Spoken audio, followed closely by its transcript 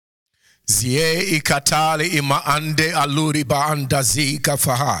Zie ikatali ima ande aluri ba andazi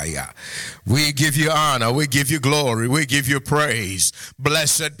kafahaya. We give you honor, we give you glory, we give you praise.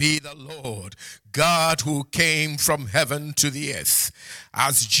 Blessed be the Lord, God who came from heaven to the earth,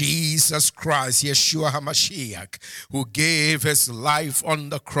 as Jesus Christ, Yeshua HaMashiach, who gave his life on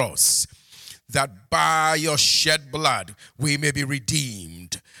the cross, that by your shed blood we may be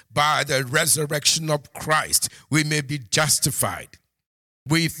redeemed. By the resurrection of Christ we may be justified.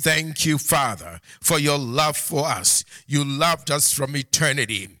 We thank you, Father, for your love for us. You loved us from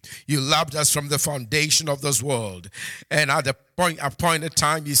eternity. You loved us from the foundation of this world. And at the appointed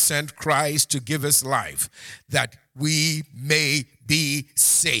time, you sent Christ to give us life, that we may be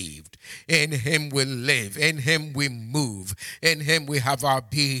saved. In him we live. In him we move. In him we have our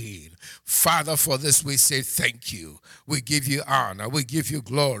being. Father, for this we say thank you. We give you honor. We give you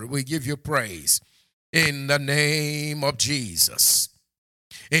glory. We give you praise. In the name of Jesus.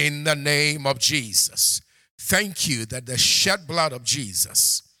 In the name of Jesus. Thank you that the shed blood of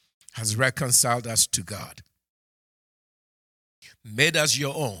Jesus has reconciled us to God, made us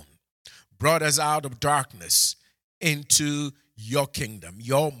your own, brought us out of darkness into your kingdom,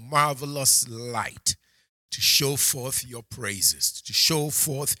 your marvelous light, to show forth your praises, to show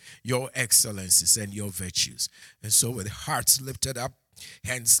forth your excellencies and your virtues. And so with hearts lifted up,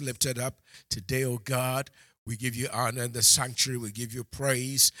 hands lifted up, today, O God, we give you honor in the sanctuary. We give you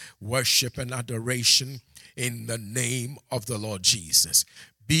praise, worship, and adoration in the name of the Lord Jesus.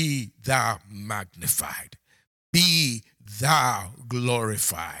 Be thou magnified. Be thou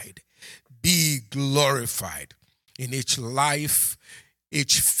glorified. Be glorified in each life,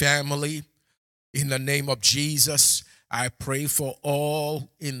 each family. In the name of Jesus, I pray for all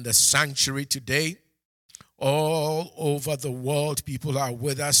in the sanctuary today. All over the world, people are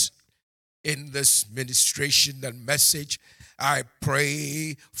with us in this ministration and message. I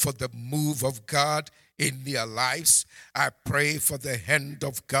pray for the move of God in their lives. I pray for the hand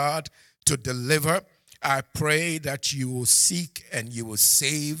of God to deliver. I pray that you will seek and you will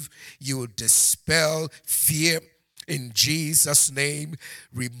save. You will dispel fear in Jesus' name.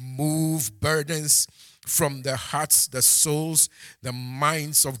 Remove burdens from the hearts, the souls, the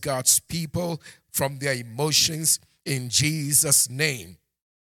minds of God's people, from their emotions in Jesus' name.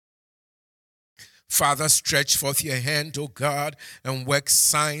 Father, stretch forth your hand, O God, and work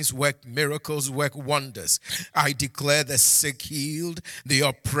signs, work miracles, work wonders. I declare the sick healed, the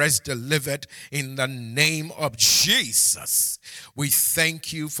oppressed delivered in the name of Jesus. We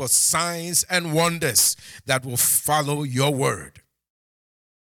thank you for signs and wonders that will follow your word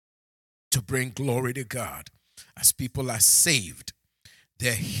to bring glory to God. As people are saved,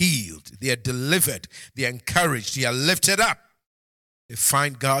 they're healed, they're delivered, they're encouraged, they are lifted up. They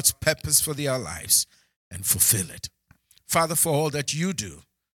find God's purpose for their lives and fulfill it. Father, for all that you do,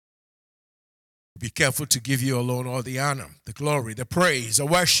 be careful to give you alone all the honor, the glory, the praise, the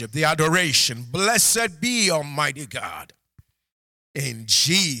worship, the adoration. Blessed be Almighty God. In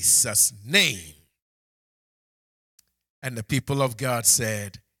Jesus' name. And the people of God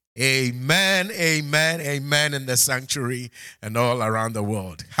said, amen, amen, amen in the sanctuary and all around the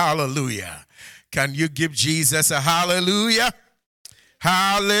world. Hallelujah. Can you give Jesus a hallelujah?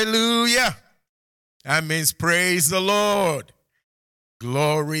 Hallelujah. That means praise the Lord.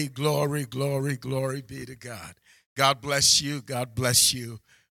 Glory, glory, glory, glory be to God. God bless you. God bless you.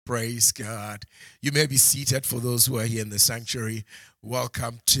 Praise God. You may be seated for those who are here in the sanctuary.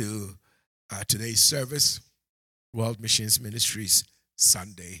 Welcome to today's service, World Missions Ministries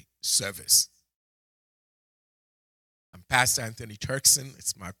Sunday service. I'm Pastor Anthony Turkson.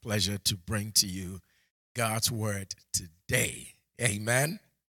 It's my pleasure to bring to you God's word today. Amen.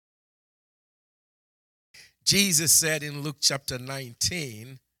 Jesus said in Luke chapter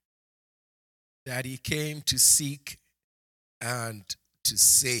 19 that he came to seek and to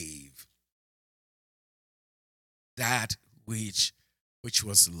save that which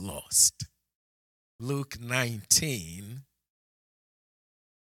was lost. Luke 19,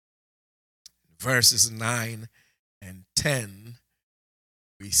 verses 9 and 10,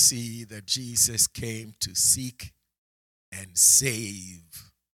 we see that Jesus came to seek and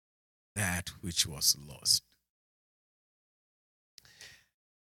save that which was lost.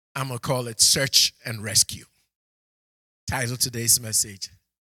 I'm going to call it Search and Rescue. Title of today's message,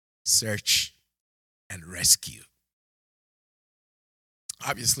 Search and Rescue.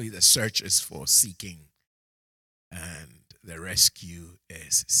 Obviously, the search is for seeking, and the rescue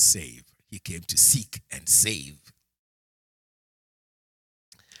is save. He came to seek and save.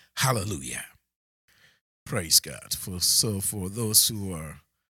 Hallelujah. Praise God. For those who are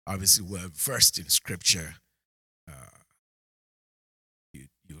obviously well versed in Scripture, you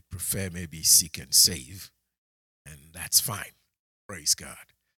prefer maybe seek and save, and that's fine. Praise God.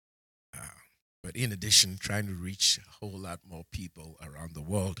 Uh, but in addition, trying to reach a whole lot more people around the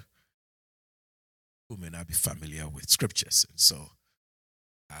world who may not be familiar with scriptures. And so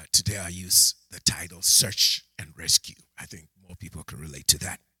today I use the title Search and Rescue. I think more people can relate to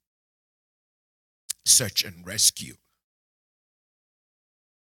that. Search and rescue.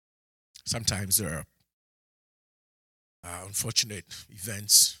 Sometimes there are unfortunate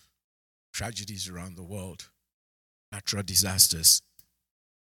events, tragedies around the world, natural disasters.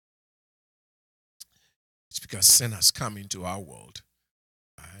 It's because sin has come into our world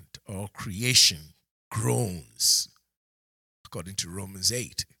and all creation groans, according to Romans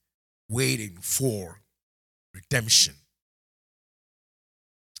 8, waiting for redemption,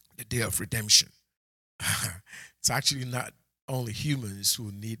 the day of redemption. It's actually not only humans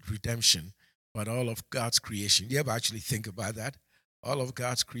who need redemption, but all of God's creation. You ever actually think about that? All of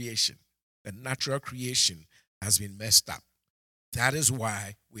God's creation, the natural creation, has been messed up. That is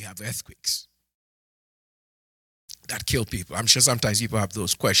why we have earthquakes that kill people. I'm sure sometimes people have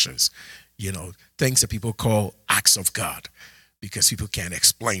those questions, things that people call acts of God, because people can't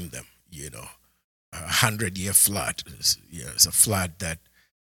explain them. 100-year flood. It's a flood that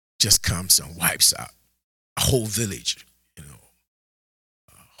just comes and wipes out a whole village, a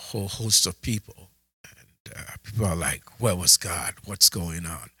whole host of people. And people are like, where was God? What's going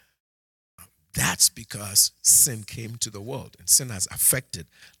on? That's because sin came to the world, and sin has affected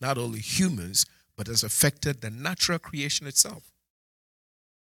not only humans, but has affected the natural creation itself.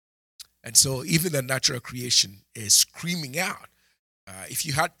 And so even the natural creation is screaming out. If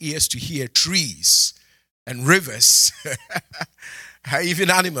you had ears to hear trees and rivers, even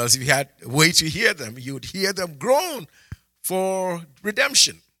animals, if you had a way to hear them, you would hear them groan for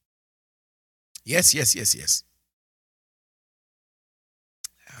redemption. Yes.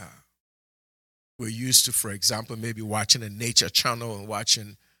 We're used to, for example, maybe watching a nature channel and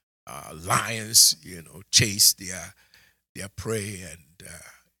watching lions, chase their prey and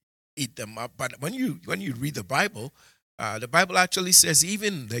eat them up. But when you read the Bible actually says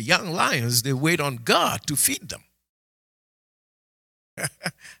even the young lions, they wait on God to feed them.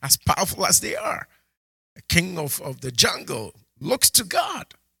 As powerful as they are, the king of the jungle looks to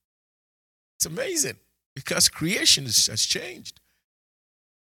God. It's amazing because creation has changed.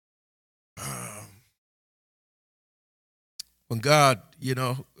 When God,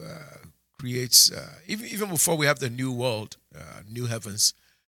 creates, even before we have the new world, new heavens,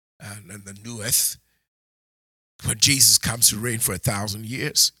 and the new earth, when Jesus comes to reign for 1,000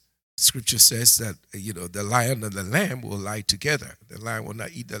 years, Scripture says that, the lion and the lamb will lie together. The lion will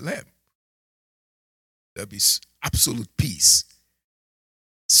not eat the lamb. There'll be absolute peace.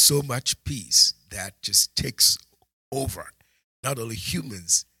 So much peace that just takes over, not only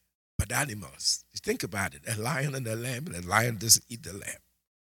humans, but animals. You think about it, a lion and a lamb, and the lion doesn't eat the lamb.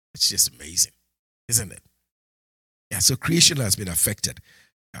 It's just amazing, isn't it? Yeah, so creation has been affected.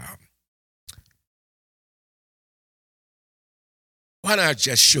 Why don't I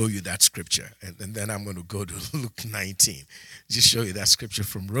just show you that scripture? And then I'm going to go to Luke 19. Just show you that scripture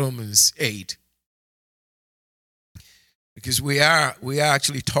from Romans 8. Because we are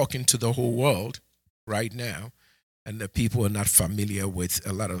actually talking to the whole world right now. And the people are not familiar with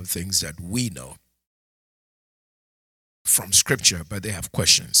a lot of things that we know from scripture, but they have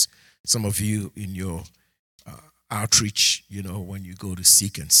questions. Some of you in your outreach, when you go to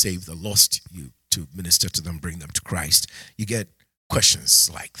seek and save the lost, to minister to them, bring them to Christ, you get questions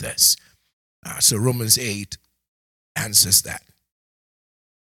like this. So Romans 8 answers that.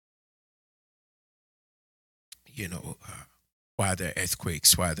 Why are there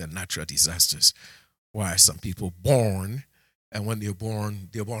earthquakes? Why are there natural disasters? Why are some people born, and when they're born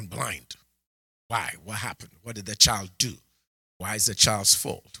blind? Why? What happened? What did the child do? Why is the child's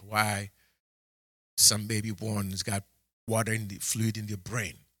fault? Why some baby born has got water in the fluid in the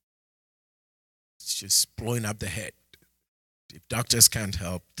brain? It's just blowing up the head. If doctors can't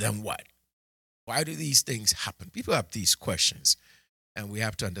help, then what? Why do these things happen? People have these questions, and we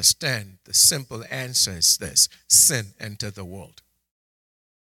have to understand the simple answer is this: sin entered the world.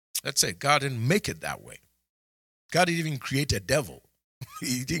 That's it. God didn't make it that way. God didn't even create a devil.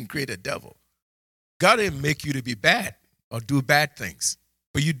 He didn't create a devil. God didn't make you to be bad or do bad things.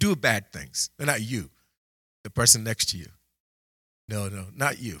 But you do bad things. But not you. The person next to you. No,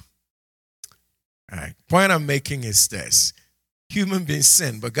 not you. All right. Point I'm making is this. Human beings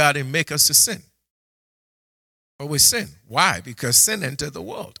sin, but God didn't make us to sin. But we sin. Why? Because sin entered the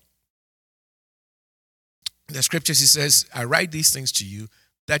world. In the scriptures, he says, I write these things to you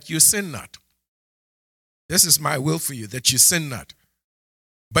that you sin not. This is my will for you, that you sin not.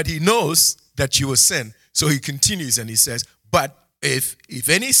 But he knows that you will sin. So he continues and he says, but if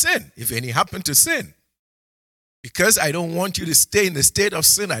any happen to sin, because I don't want you to stay in the state of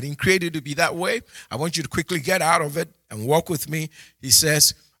sin, I didn't create you to be that way. I want you to quickly get out of it and walk with me. He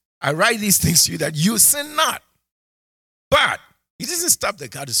says, I write these things to you that you sin not. But he doesn't stop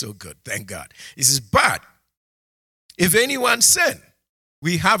that God is so good, thank God. He says, but if anyone sin,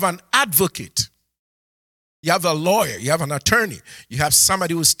 we have an advocate. You have a lawyer, you have an attorney, you have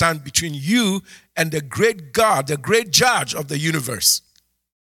somebody who stands between you and the great God, the great judge of the universe,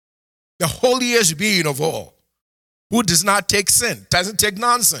 the holiest being of all, who does not take sin, doesn't take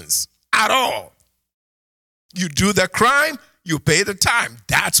nonsense at all. You do the crime, you pay the time.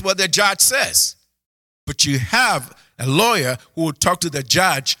 That's what the judge says. But you have a lawyer who will talk to the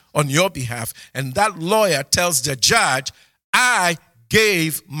judge on your behalf, and that lawyer tells the judge, I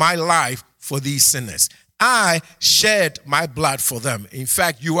gave my life for these sinners. I shed my blood for them. In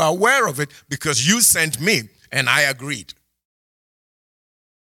fact, you are aware of it because you sent me and I agreed.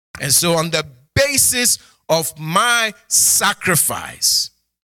 And so on the basis of my sacrifice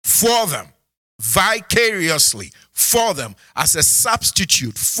for them, vicariously for them, as a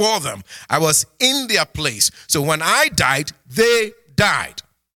substitute for them, I was in their place. So when I died, they died.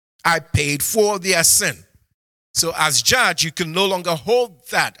 I paid for their sin. So as judge, you can no longer hold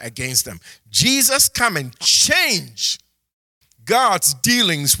that against them. Jesus come and change God's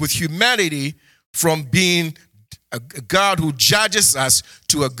dealings with humanity from being a God who judges us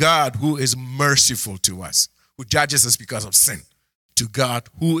to a God who is merciful to us, who judges us because of sin, to God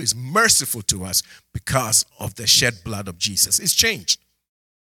who is merciful to us because of the shed blood of Jesus. It's changed.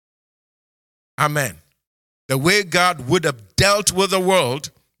 Amen. The way God would have dealt with the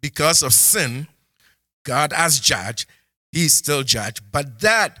world because of sin, God as judge, he's still judge, but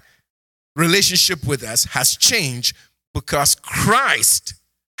that relationship with us has changed because Christ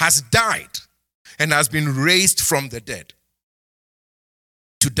has died and has been raised from the dead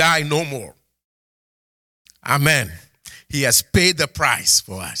to die no more. Amen. He has paid the price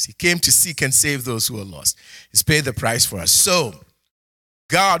for us. He came to seek and save those who are lost. He's paid the price for us. So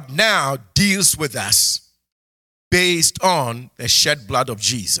God now deals with us based on the shed blood of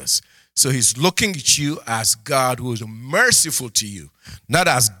Jesus. So he's looking at you as God who is merciful to you, not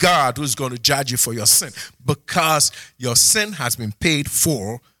as God who's going to judge you for your sin, because your sin has been paid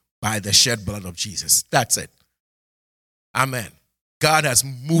for by the shed blood of Jesus. That's it. Amen. God has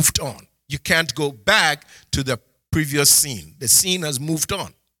moved on. You can't go back to the previous scene. The scene has moved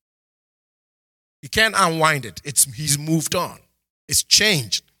on. You can't unwind it. He's moved on. It's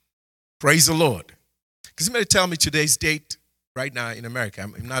changed. Praise the Lord. Because somebody tell me today's date. Right now in America,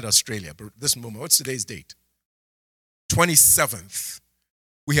 I'm not Australia, but this moment, what's today's date? 27th.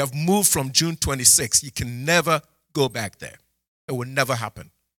 We have moved from June 26th. You can never go back there. It will never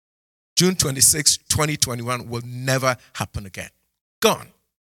happen. June 26, 2021 will never happen again. Gone.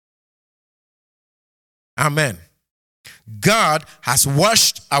 Amen. God has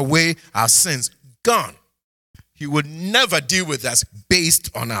washed away our sins. Gone. He will never deal with us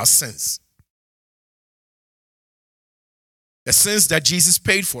based on our sins. The sins that Jesus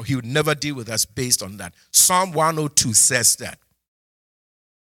paid for, he would never deal with us based on that. Psalm 102 says that.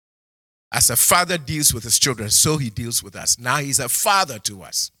 As a father deals with his children, so he deals with us. Now he's a father to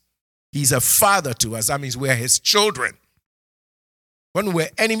us. He's a father to us. That means we're his children. When we're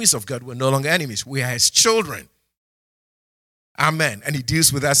enemies of God, we're no longer enemies. We are his children. Amen. And he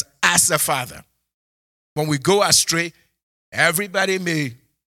deals with us as a father. When we go astray, everybody may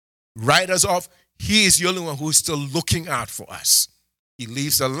write us off. He is the only one who's still looking out for us. He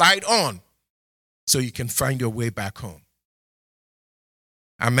leaves the light on so you can find your way back home.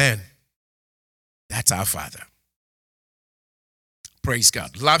 Amen. That's our Father. Praise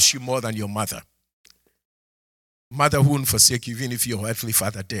God. Loves you more than your mother. Mother wouldn't forsake you even if your earthly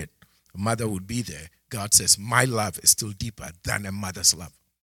father did. A mother would be there. God says, my love is still deeper than a mother's love.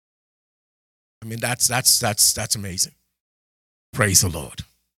 I mean, that's amazing. Praise the Lord.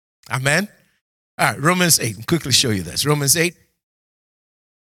 Amen. All right, Romans 8. I'll quickly show you this. Romans 8.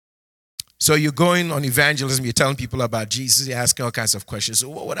 So you're going on evangelism, you're telling people about Jesus, you're asking all kinds of questions. So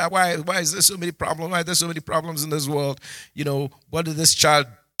why is there so many problems? Why are there so many problems in this world? You know, what did this child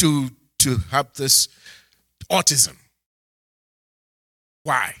do to have this autism?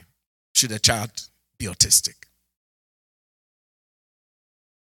 Why should a child be autistic?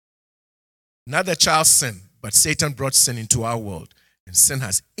 Not the child sinned, but Satan brought sin into our world, and sin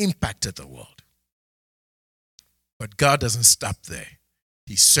has impacted the world. But God doesn't stop there.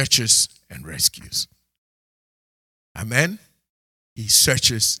 He searches and rescues. Amen? He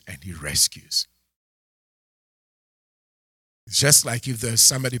searches and he rescues. It's just like if there's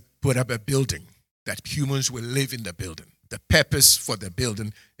somebody put up a building that humans will live in the building. The purpose for the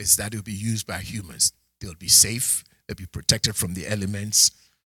building is that it will be used by humans. They'll be safe. They'll be protected from the elements.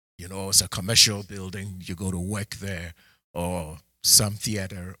 It's a commercial building. You go to work there, or some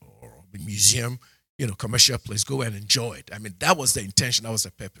theater or museum, commercial place. Go and enjoy it. I mean, that was the intention. That was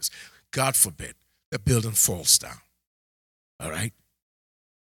the purpose. God forbid the building falls down. All right?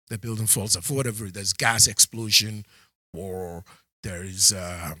 The building falls down. For whatever, there's gas explosion, or there is,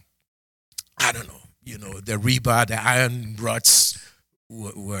 the rebar, the iron rods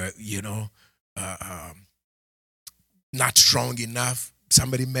were not strong enough.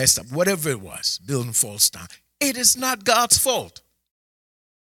 Somebody messed up. Whatever it was, building falls down. It is not God's fault.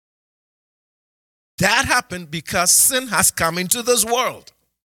 That happened because sin has come into this world.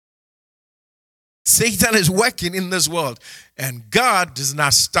 Satan is working in this world. And God does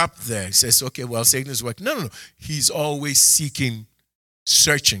not stop there. He says, okay, well, Satan is working. No. He's always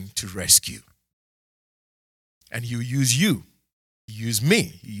searching to rescue. And he'll use you. He'll use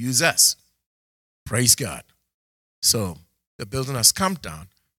me. He'll use us. Praise God. So the building has come down.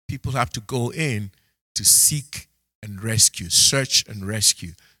 People have to go in to seek and rescue, search and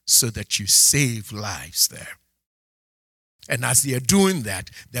rescue, so that you save lives there. And as they are doing that,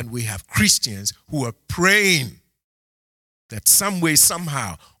 then we have Christians who are praying that some way,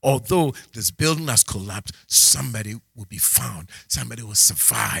 somehow, although this building has collapsed, somebody will be found. Somebody will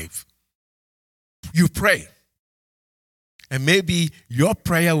survive. You pray. And maybe your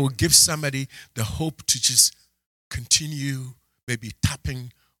prayer will give somebody the hope to just continue, maybe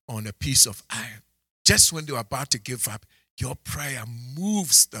tapping on a piece of iron. Just when they're about to give up, your prayer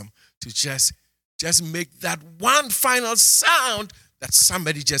moves them to just make that one final sound that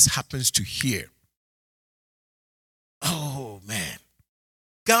somebody just happens to hear. Oh, man.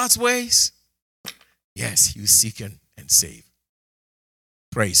 God's ways? Yes, you seek and save.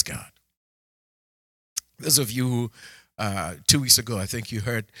 Praise God. Those of you who, 2 weeks ago, I think you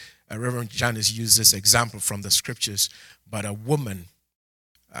heard Reverend Janice use this example from the scriptures, but a woman,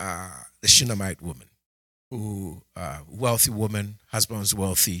 the Shunammite woman, who, wealthy woman, husband was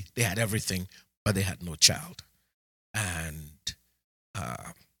wealthy, they had everything, but they had no child. And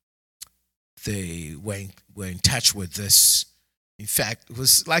they were in touch with this. In fact, it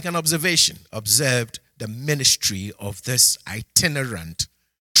was like an observation. Observed the ministry of this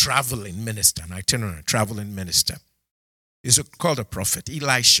traveling minister. He's called a prophet,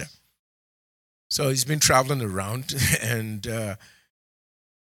 Elisha. So he's been traveling around, and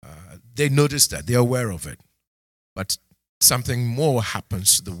they noticed that. They're aware of it. But something more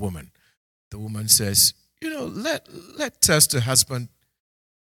happens to the woman. The woman says, let us, the husband,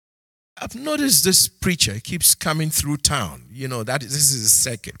 I've noticed this preacher keeps coming through town. This is a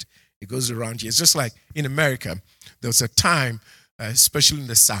circuit. It goes around here. It's just like in America, there was a time, especially in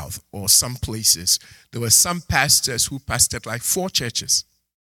the South or some places, there were some pastors who pastored like 4 churches.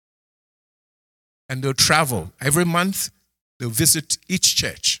 And they'll travel. Every month, they'll visit each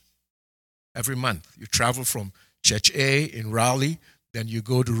church. Every month. You travel from Church A in Raleigh, then you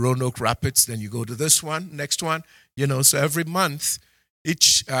go to Roanoke Rapids, then you go to this one, next one. So every month,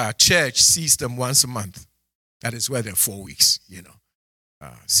 each church sees them once a month. That is where they're 4 weeks,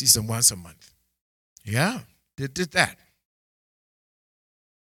 sees them once a month. Yeah, they did that.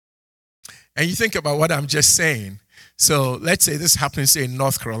 And you think about what I'm just saying. So let's say this happens, say, in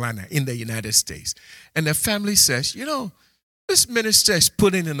North Carolina, in the United States. And the family says, this minister is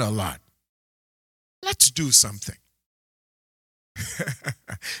putting in a lot. Let's do something.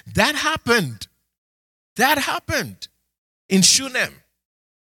 That happened. In Shunem.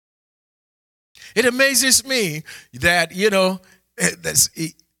 It amazes me that,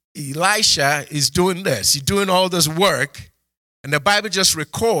 Elisha is doing this. He's doing all this work. And the Bible just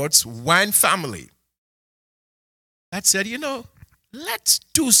records one family that said, let's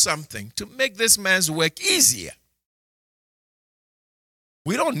do something to make this man's work easier.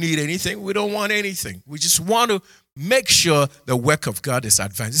 We don't need anything. We don't want anything. We just want to make sure the work of God is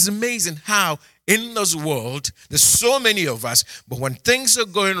advanced. It's amazing how in this world, there's so many of us, but when things are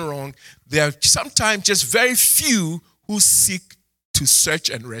going wrong, there are sometimes just very few who seek to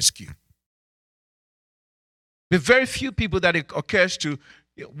search and rescue. There are very few people that it occurs to,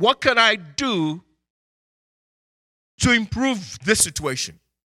 what can I do to improve this situation?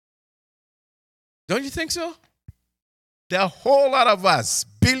 Don't you think so? There are a whole lot of us,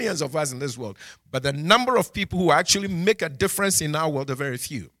 billions of us in this world, but the number of people who actually make a difference in our world are very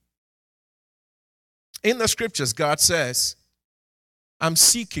few. In the scriptures, God says, I'm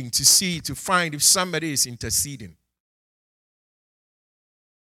seeking to find if somebody is interceding.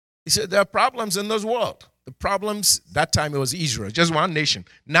 He said, there are problems in this world. The problems, that time it was Israel, just one nation.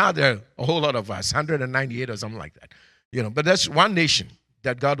 Now there are a whole lot of us, 198 or something like that. But that's one nation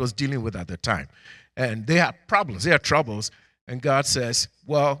that God was dealing with at the time. And they had problems, they had troubles. And God says,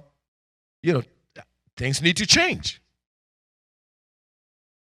 well, things need to change.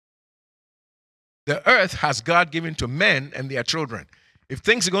 The earth has God given to men and their children. If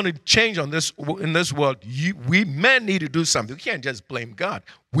things are going to change in this world, we men need to do something. We can't just blame God.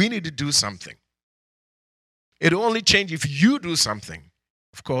 We need to do something. It'll only change if you do something,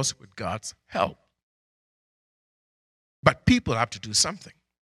 of course, with God's help. But people have to do something.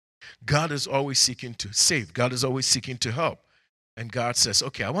 God is always seeking to save. God is always seeking to help. And God says,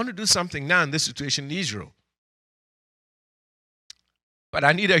 okay, I want to do something now in this situation in Israel. But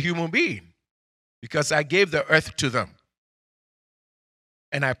I need a human being because I gave the earth to them.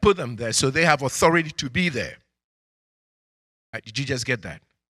 And I put them there so they have authority to be there. Did you just get that?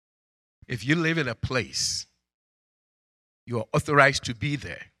 If you live in a place, you are authorized to be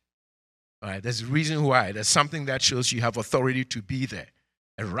there. All right, there's a reason why. There's something that shows you have authority to be there,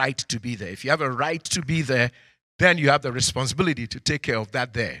 a right to be there. If you have a right to be there, then you have the responsibility to take care of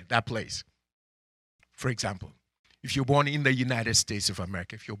that place. For example, if you're born in the United States of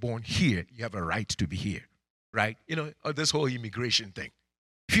America, if you're born here, you have a right to be here, right? This whole immigration thing.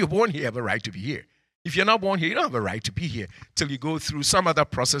 If you're born here, you have a right to be here. If you're not born here, you don't have a right to be here till you go through some other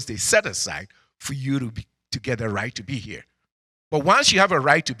process they set aside for you to get a right to be here. But once you have a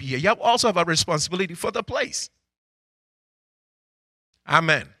right to be here, you also have a responsibility for the place.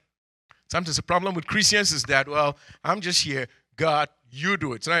 Amen. Sometimes the problem with Christians is that, well, I'm just here. God, you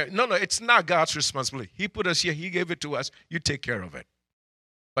do it. No, it's not God's responsibility. He put us here. He gave it to us. You take care of it.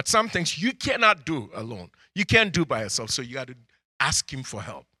 But some things you cannot do alone. You can't do by yourself, so you got to ask him for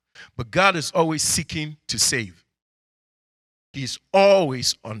help. But God is always seeking to save. He's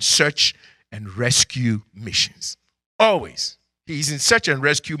always on search and rescue missions. Always. He's in search and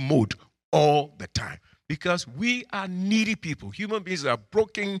rescue mode all the time. Because we are needy people. Human beings are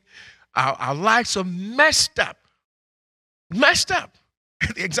broken. Our lives are messed up. Messed up.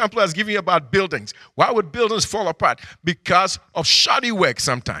 The example I was giving you about buildings. Why would buildings fall apart? Because of shoddy work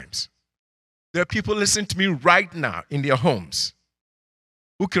sometimes. There are people listening to me right now in their homes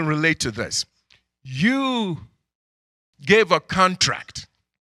who can relate to this. You gave a contract.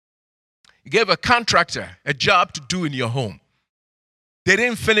 You gave a contractor a job to do in your home. They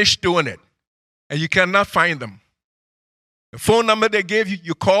didn't finish doing it, and you cannot find them. The phone number they gave you,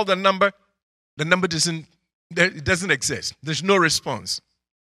 you call the number doesn't exist. There's no response.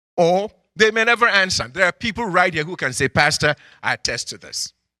 Or they may never answer. There are people right here who can say, Pastor, I attest to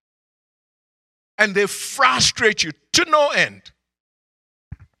this. And they frustrate you to no end.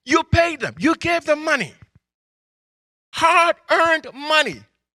 You paid them. You gave them money. Hard-earned money.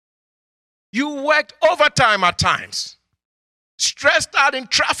 You worked overtime at times. Stressed out in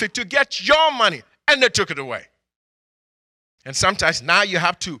traffic to get your money. And they took it away. And sometimes now you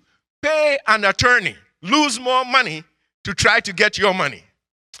have to pay an attorney, lose more money to try to get your money.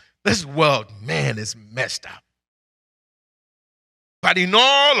 This world, man, is messed up. But in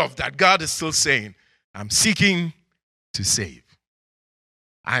all of that, God is still saying, I'm seeking to save.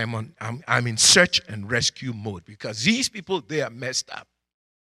 I'm in search and rescue mode because these people, they are messed up.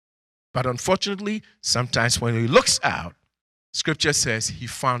 But unfortunately, sometimes when he looks out, Scripture says he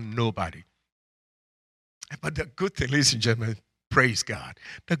found nobody. But the good thing, ladies and gentlemen, praise God.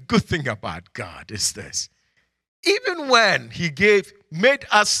 The good thing about God is this. Even when he made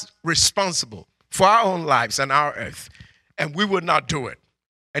us responsible for our own lives and our earth, and we would not do it.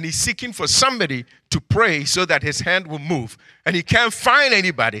 And he's seeking for somebody to pray so that his hand will move. And he can't find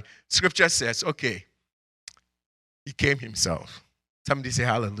anybody. Scripture says, okay, he came himself. Somebody say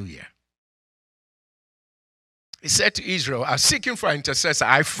hallelujah. He said to Israel, I was seeking for an intercessor.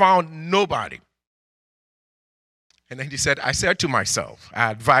 I found nobody. And then he said, I said to myself,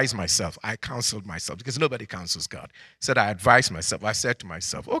 I advised myself, I counseled myself, because nobody counsels God. He said, I advised myself. I said to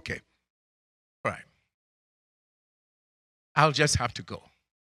myself, okay, all right, I'll just have to go.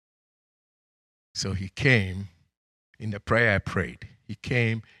 So he came in the prayer I prayed. He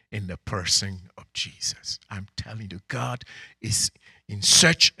came in the person of Jesus. I'm telling you, God is in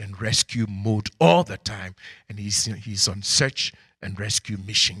search and rescue mode all the time, and he's on search and rescue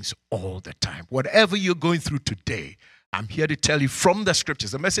missions all the time. Whatever you're going through today, I'm here to tell you from the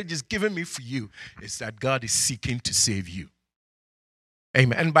scriptures, the message is given me for you, is that God is seeking to save you.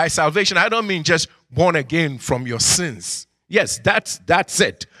 Amen. And by salvation, I don't mean just born again from your sins. Yes, that's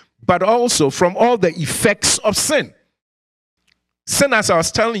it. But also from all the effects of sin. Sin, as I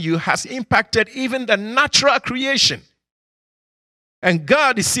was telling you, has impacted even the natural creation. And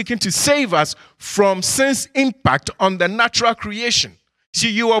God is seeking to save us from sin's impact on the natural creation. See,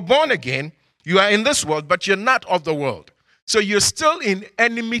 you are born again, you are in this world, but you're not of the world. So you're still in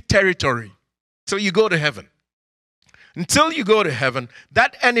enemy territory. So you go to heaven. Until you go to heaven,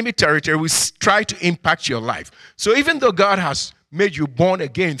 that enemy territory will try to impact your life. So even though God has made you born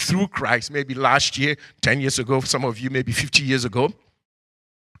again through Christ, maybe last year, 10 years ago, some of you maybe 50 years ago,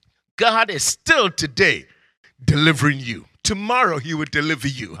 God is still today delivering you. Tomorrow he will deliver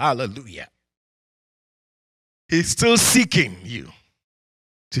you. Hallelujah. He's still seeking you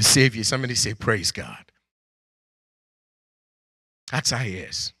to save you. Somebody say, praise God. That's how he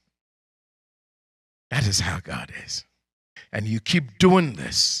is. That is how God is. And you keep doing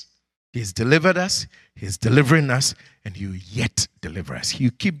this. He's delivered us, he's delivering us, and you yet deliver us. You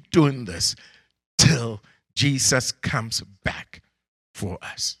keep doing this till Jesus comes back for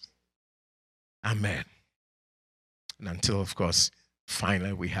us. Amen. And until, of course,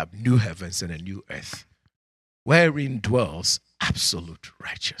 finally we have new heavens and a new earth, wherein dwells absolute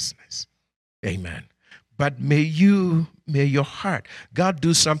righteousness. Amen. But may your heart, God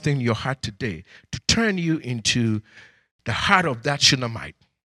do something in your heart today to turn you into the heart of that Shunammite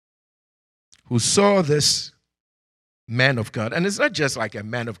who saw this man of God. And it's not just like a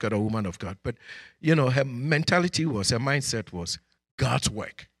man of God or woman of God, but, her mentality was, her mindset was God's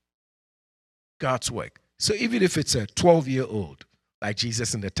work. God's work. So even if it's a 12-year-old, like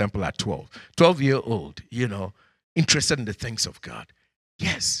Jesus in the temple at 12-year-old, interested in the things of God,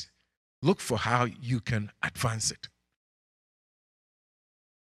 yes, look for how you can advance it.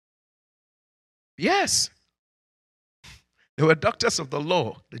 Yes. There were doctors of the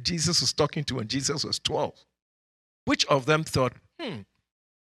law that Jesus was talking to when Jesus was 12. Which of them thought,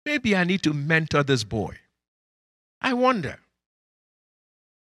 maybe I need to mentor this boy? I wonder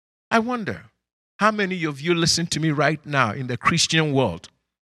how many of you listen to me right now in the Christian world,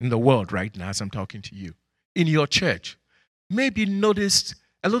 in the world right now as I'm talking to you, in your church, maybe noticed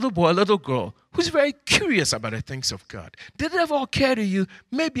a little boy, a little girl who's very curious about the things of God. Did it ever occur to you,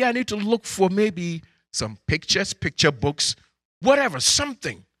 maybe I need to look for maybe some pictures, picture books, whatever,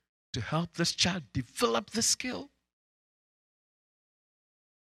 something to help this child develop the skill?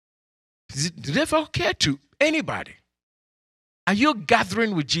 Did it ever occur to anybody? Are you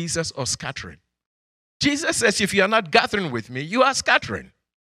gathering with Jesus or scattering? Jesus says, if you are not gathering with me, you are scattering.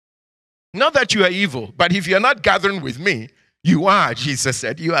 Not that you are evil, but if you are not gathering with me, you are, Jesus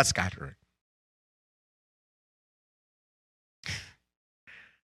said, you are scattering.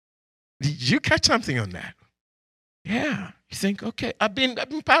 Did you catch something on that? Yeah. You think, okay, I've been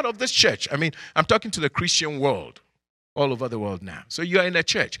part of this church. I'm talking to the Christian world, all over the world now. So you're in a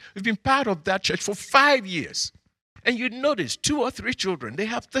church. We've been part of that church for 5 years. And you notice 2 or 3 children, they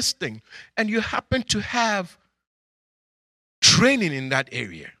have this thing. And you happen to have training in that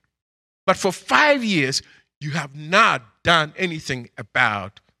area. But for 5 years, you have not done anything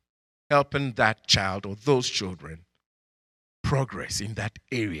about helping that child or those children progress in that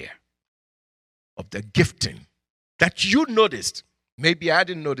area of the gifting that you noticed. Maybe I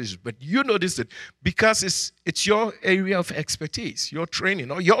didn't notice it, but you noticed it because it's your area of expertise, your training,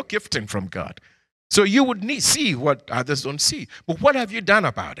 or your gifting from God. So you would see what others don't see. But what have you done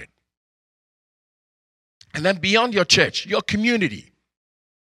about it? And then beyond your church, your community,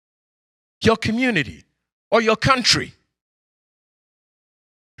 or your country.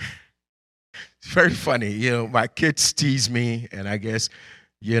 It's very funny. My kids tease me, and I guess,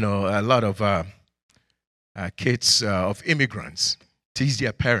 a lot of kids of immigrants tease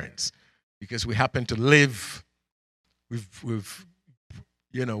their parents because we happen to live,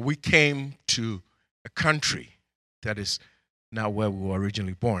 we came to a country that is now where we were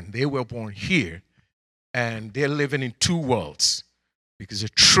originally born. They were born here, and they're living in 2 worlds because the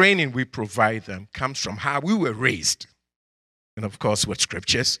training we provide them comes from how we were raised, and of course with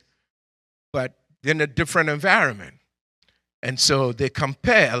scriptures, but in a different environment. And so they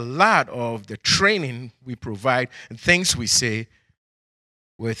compare a lot of the training we provide and things we say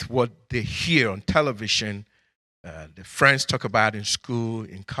with what they hear on television, the friends talk about in school,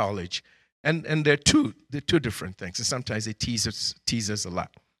 in college. And they're two different things. And sometimes they tease us a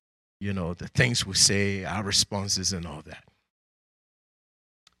lot. The things we say, our responses and all that.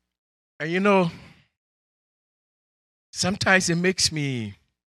 And sometimes it makes me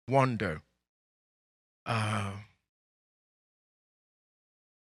wonder,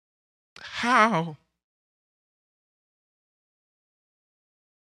 how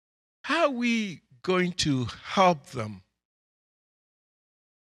are we going to help them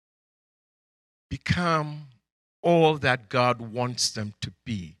become all that God wants them to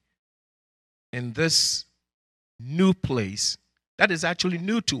be in this new place That is actually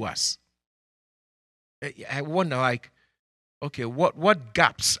new to us. I wonder, like, okay, what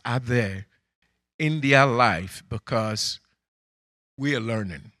gaps are there in their life because we are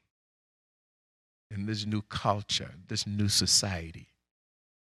learning in this new culture, this new society,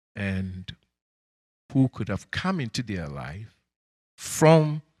 and who could have come into their life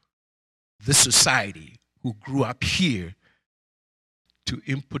from the society who grew up here to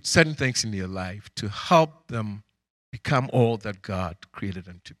input certain things in their life to help them become all that God created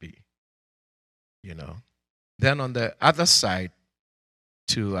them to be. You know. Then on the other side,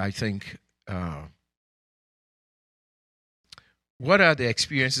 too, I think, what are the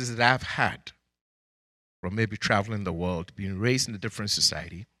experiences that I've had from maybe traveling the world, being raised in a different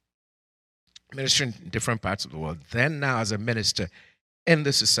society, ministering in different parts of the world, then now as a minister in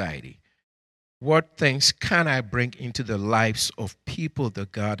the society, what things can I bring into the lives of people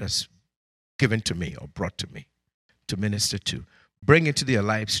that God has given to me or brought to me to minister to, bring into their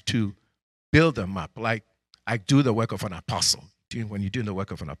lives to build them up, like I do the work of an apostle. When you're doing the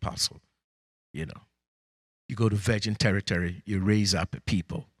work of an apostle, you know, you go to virgin territory, you raise up a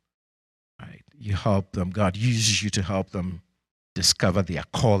people, right? You help them. God uses you to help them discover their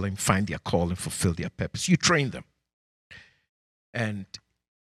calling, find their calling, fulfill their purpose. You train them. And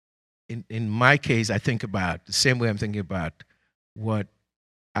in my case, I think about the same way I'm thinking about what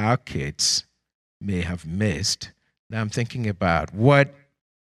our kids may have missed. Now I'm thinking about what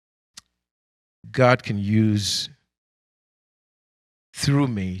God can use through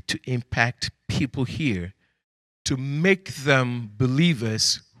me to impact people here, to make them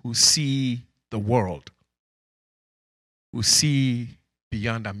believers who see the world, who see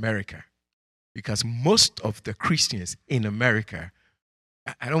beyond America. Because most of the Christians in America,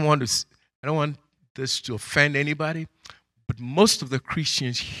 I don't want this to offend anybody, but most of the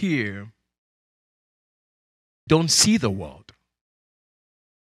Christians here don't see the world.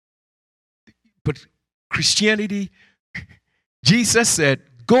 But Christianity, Jesus said,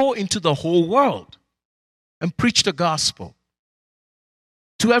 go into the whole world and preach the gospel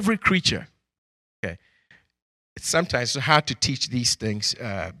to every creature. Okay. It's sometimes hard to teach these things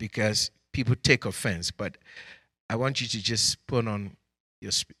because people take offense, but I want you to just put on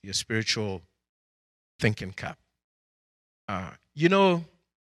your spiritual thinking cap. You know,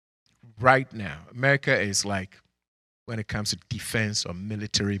 right now, America is like, when it comes to defense or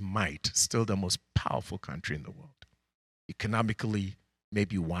military might, still the most powerful country in the world. Economically,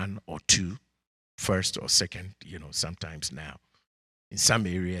 maybe one or two, first or second, you know, sometimes now. In some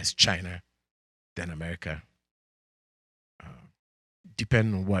areas, China, then America,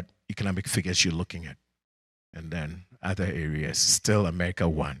 depending on what economic figures you're looking at. And then other areas, still America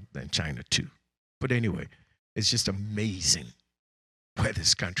one, then China two. But anyway, it's just amazing where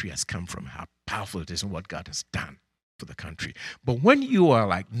this country has come from, how powerful it is, and what God has done for the country. But when you are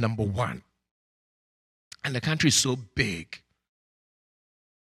like number one, and the country is so big,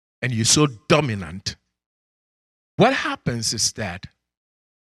 and you're so dominant, what happens is that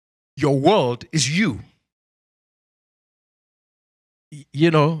your world is you.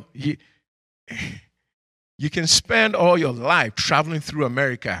 You know, you can spend all your life traveling through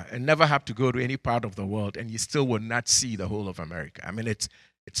America and never have to go to any part of the world, and you still will not see the whole of America. I mean, it's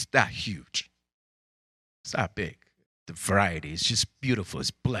that huge. It's that big. The variety is just beautiful. It's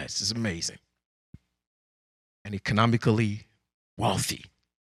blessed. It's amazing. And economically wealthy.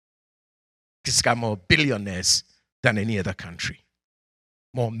 It's got more billionaires than any other country.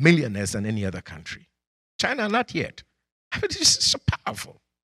 More millionaires than any other country. China, not yet. I mean, it's just so powerful.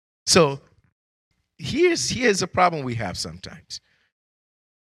 So here's the problem we have sometimes.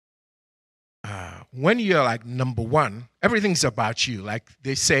 When you're like number one, everything's about you. Like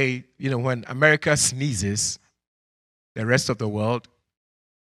they say, you know, when America sneezes, the rest of the world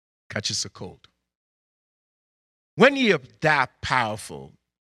catches a cold. When you're that powerful,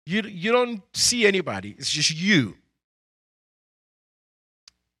 you don't see anybody. It's just you.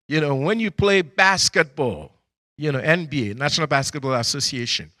 You know, when you play basketball, you know, NBA, National Basketball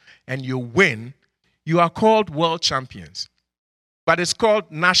Association, and you win, you are called world champions. But it's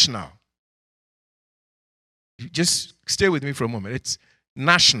called national. Just stay with me for a moment. It's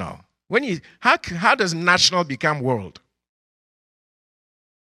national. How does national become world?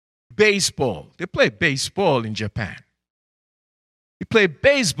 Baseball. They play baseball in Japan. They play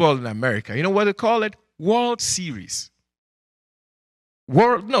baseball in America. You know what they call it? World Series.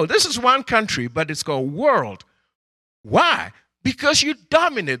 No, this is one country, but it's called world. Why? Because you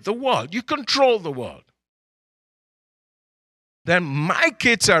dominate the world. You control the world. Then my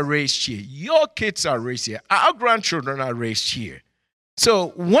kids are raised here. Your kids are raised here. Our grandchildren are raised here. So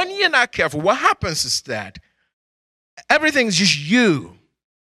when you're not careful, what happens is that Everything's just you.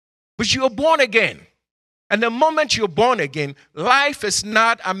 But you're born again. And the moment you're born again, life is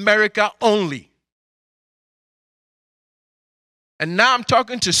not America only. And now I'm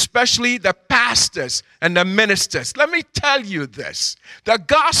talking to especially the pastors and the ministers. Let me tell you this. The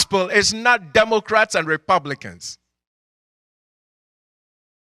gospel is not Democrats and Republicans.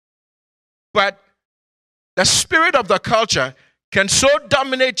 But the spirit of the culture can so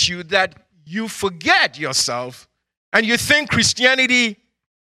dominate you that you forget yourself and you think Christianity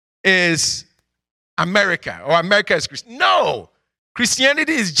is America or America is Christian. No,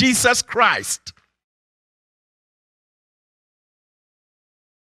 Christianity is Jesus Christ.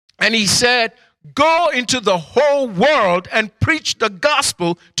 And he said, go into the whole world and preach the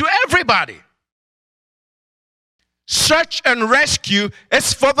gospel to everybody. Search and rescue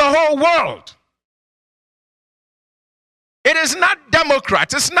is for the whole world. It is not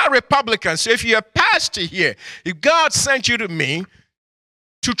Democrats. It's not Republicans. So if you're a pastor here, if God sent you to me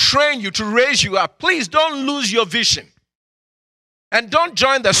to train you, to raise you up, please don't lose your vision. And don't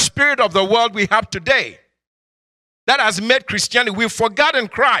join the spirit of the world we have today that has made Christianity. We've forgotten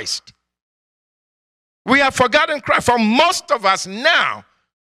Christ. We have forgotten Christ. For most of us now,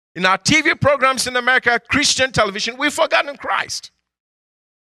 in our TV programs in America, Christian television, we've forgotten Christ.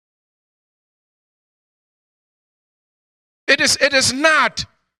 It is not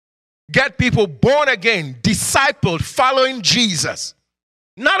get people born again, discipled, following Jesus.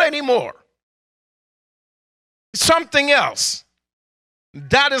 Not anymore. It's something else.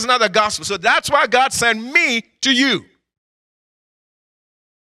 That is not the gospel. So that's why God sent me to you.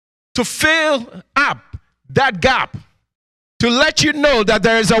 To fill up that gap. To let you know that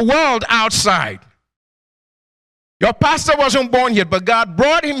there is a world outside. Your pastor wasn't born yet, but God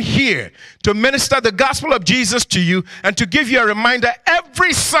brought him here to minister the gospel of Jesus to you and to give you a reminder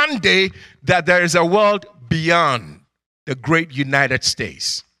every Sunday that there is a world beyond the great United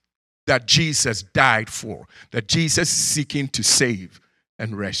States that Jesus died for, that Jesus is seeking to save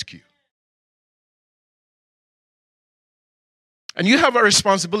and rescue. And you have a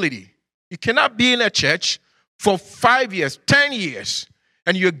responsibility. You cannot be in a church for 5 years, 10 years,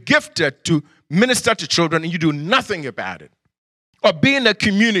 and you're gifted to minister to children and you do nothing about it. Or be in a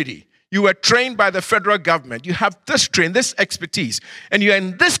community. You were trained by the federal government. You have this training, this expertise, and you're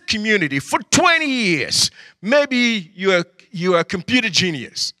in this community for 20 years. Maybe you're a computer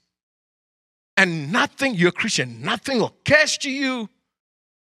genius. And nothing, you're a Christian, nothing occurs to you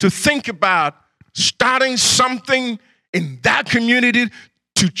to think about starting something in that community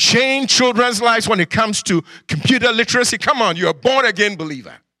to change children's lives when it comes to computer literacy. Come on, you're a born-again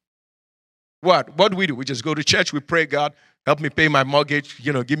believer. What do? We just go to church, we pray, God, help me pay my mortgage,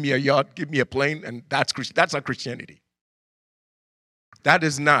 give me a yacht, give me a plane, and that's our Christianity. That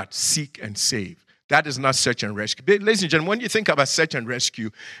is not seek and save. That is not search and rescue. Ladies and gentlemen, when you think about search and rescue,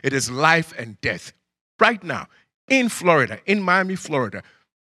 it is life and death. Right now, in Florida, in Miami, Florida,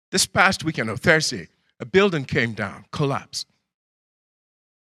 this past weekend on Thursday, a building came down, collapsed.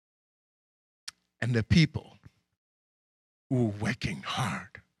 And the people who were working hard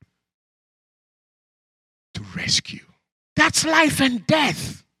to rescue. That's life and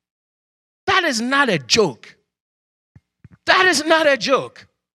death. That is not a joke. That is not a joke.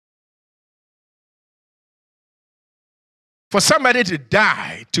 For somebody to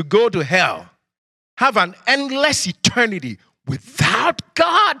die, to go to hell, have an endless eternity without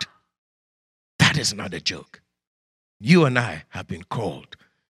God, that is not a joke. You and I have been called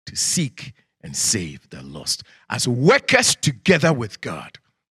to seek and save the lost as workers together with God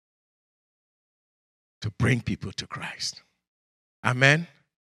to bring people to Christ. Amen.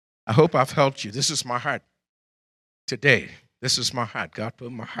 I hope I've helped you. This is my heart today. This is my heart. God put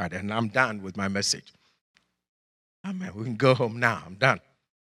in my heart, and I'm done with my message. Amen. We can go home now. I'm done.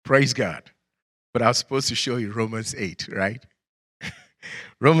 Praise God. But I was supposed to show you Romans 8, right?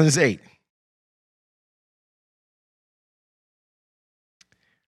 Romans 8.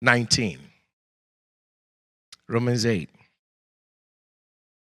 19. Romans 8.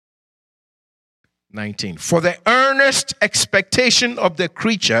 19. For the earnest expectation of the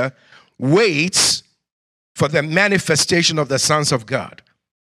creature waits for the manifestation of the sons of God.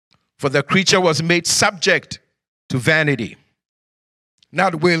 For the creature was made subject to vanity,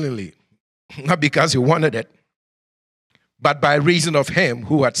 not willingly, not because he wanted it, but by reason of him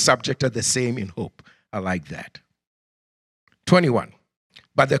who had subjected the same in hope. I like that. 21.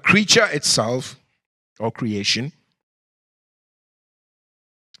 But the creature itself, or creation,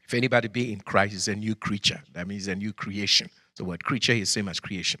 if anybody be in Christ is a new creature. That means a new creation. The word creature is the same as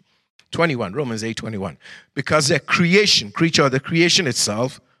creation. 21, Romans 8:21. Because the creature or the creation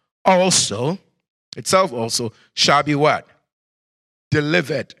itself also itself also shall be what?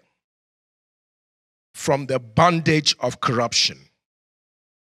 Delivered from the bondage of corruption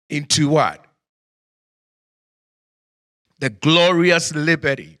into what? The glorious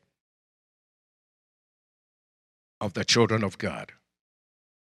liberty of the children of God.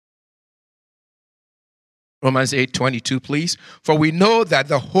 Romans 8:22, please. For we know that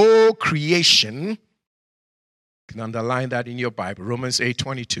the whole creation, you can underline that in your Bible, Romans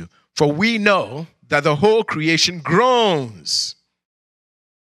 8:22. For we know that the whole creation groans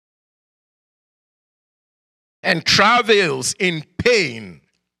and travails in pain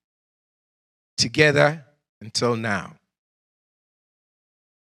together until now.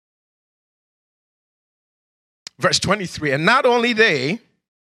 Verse 23, and not only they,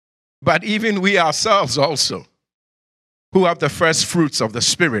 but even we ourselves also, who have the first fruits of the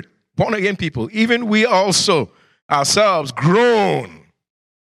Spirit, born again people, even we also ourselves groan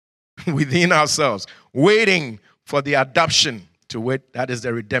within ourselves, waiting for the adoption to wit, that is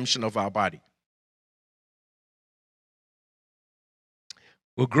the redemption of our body.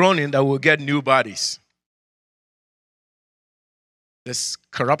 We're groaning that we'll get new bodies. This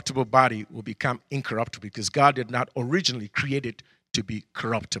corruptible body will become incorruptible because God did not originally create it to be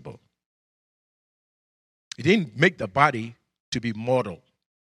corruptible. He didn't make the body to be mortal,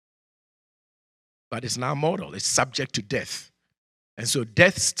 but it's not mortal. It's subject to death. And so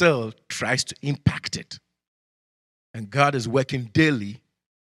death still tries to impact it. And God is working daily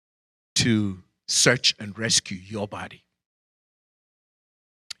to search and rescue your body.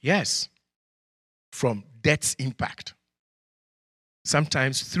 Yes, from death's impact.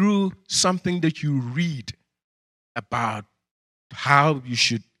 Sometimes through something that you read about how you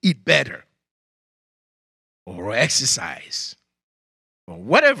should eat better or exercise or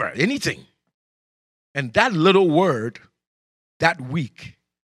whatever, anything. And that little word that week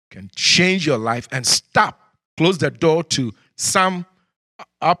can change your life and close the door to some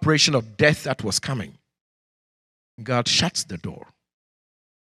operation of death that was coming. God shuts the door.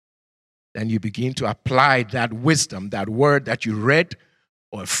 Then you begin to apply that wisdom, that word that you read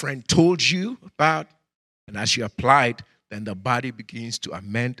or a friend told you about. And as you apply it, then the body begins to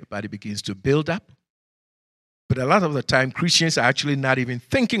amend, the body begins to build up. But a lot of the time, Christians are actually not even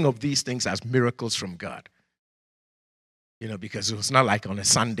thinking of these things as miracles from God. You know, because it was not like on a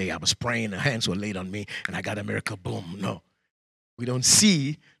Sunday I was praying, hands were laid on me, and I got a miracle, boom. No. We don't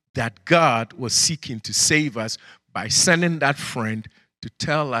see that God was seeking to save us by sending that friend to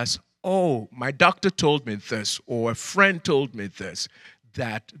tell us, oh, my doctor told me this, or a friend told me this,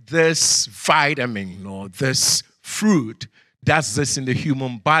 that this vitamin or this fruit does this in the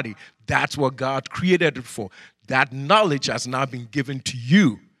human body. That's what God created it for. That knowledge has now been given to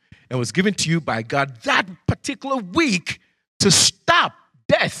you. It was given to you by God that particular week to stop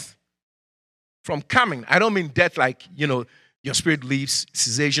death from coming. I don't mean death like, you know, your spirit leaves,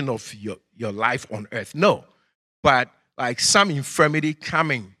 cessation of your life on earth. No, but like some infirmity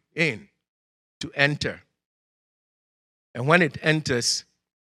coming in to enter. And when it enters,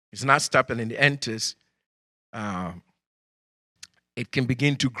 it's not stopping and it enters, it can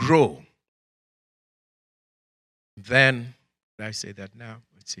begin to grow. Then, did I say that now?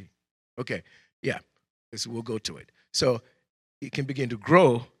 Let's see. Okay, yeah, we'll go to it. So it can begin to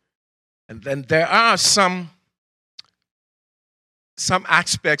grow, and then there are some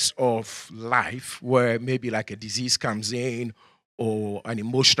aspects of life where maybe like a disease comes in, or an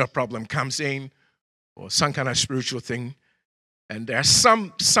emotional problem comes in, or some kind of spiritual thing. And there are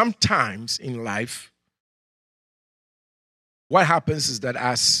sometimes in life, what happens is that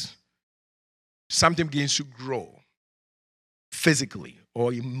as something begins to grow physically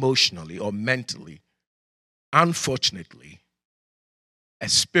or emotionally or mentally, unfortunately, a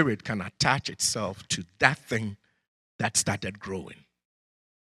spirit can attach itself to that thing that started growing.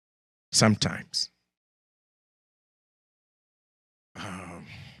 Sometimes.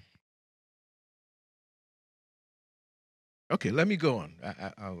 Okay, let me go on.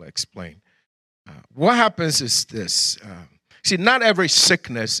 I'll explain. What happens is this. See, not every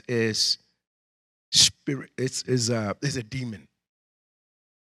sickness is spirit. Is a demon.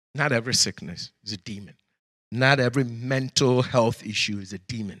 Not every sickness is a demon. Not every mental health issue is a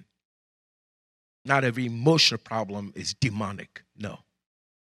demon. Not every emotional problem is demonic. No.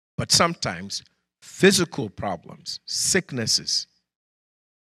 But sometimes physical problems, sicknesses,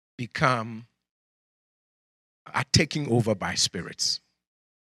 are taken over by spirits.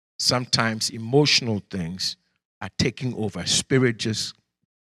 Sometimes emotional things are taking over. Spirit just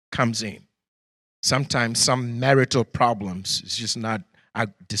comes in. Sometimes some marital problems, it's just not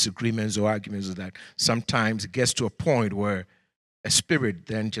disagreements or arguments or that. Sometimes it gets to a point where a spirit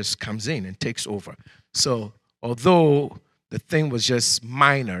then just comes in and takes over. So although the thing was just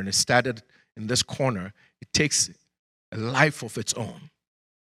minor and it started in this corner, it takes a life of its own.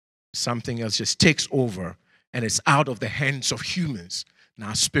 Something else just takes over and it's out of the hands of humans.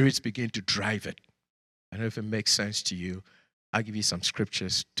 Now spirits begin to drive it. I don't know if it makes sense to you. I'll give you some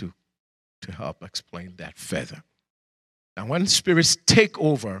scriptures to help explain that further. Now when spirits take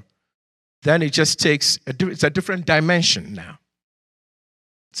over, then it just takes, it's a different dimension now.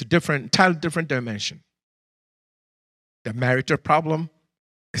 It's a entirely different dimension. The marital problem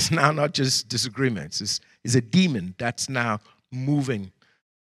is now not just disagreements. It's a demon that's now moving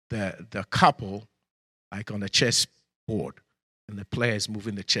the couple like on a chess board. And the player is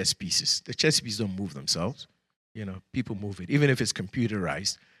moving the chess pieces. The chess pieces don't move themselves. People move it. Even if it's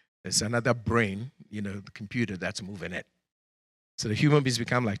computerized, there's another brain, the computer that's moving it. So the human beings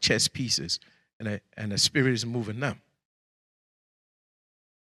become like chess pieces, and the spirit is moving them.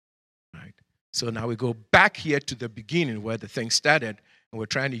 Right? So now we go back here to the beginning where the thing started, and we're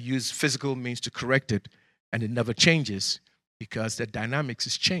trying to use physical means to correct it, and it never changes because the dynamics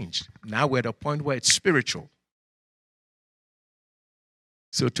has changed. Now we're at a point where it's spiritual.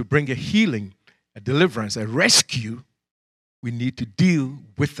 So to bring a healing, a deliverance, a rescue, we need to deal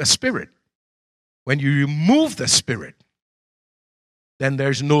with the spirit. When you remove the spirit, then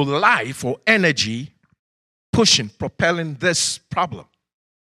there's no life or energy propelling this problem.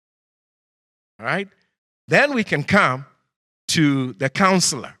 All right? Then we can come to the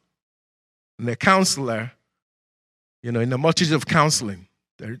counselor. And the counselor, in the multitude of counseling,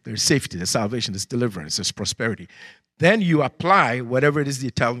 there's safety, there's salvation, there's deliverance, there's prosperity. Then you apply whatever it is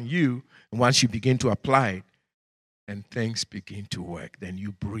they're telling you, and once you begin to apply it, and things begin to work, then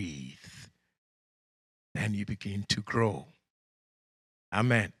you breathe. Then you begin to grow.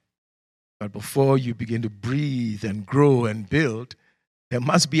 Amen. But before you begin to breathe and grow and build, there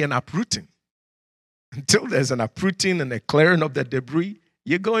must be an uprooting. Until there's an uprooting and a clearing of the debris,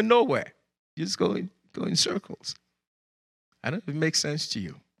 you're going nowhere. You're just going in circles. I don't know if it makes sense to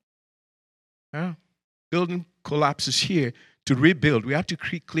you. Yeah. Building collapses here. To rebuild, we have to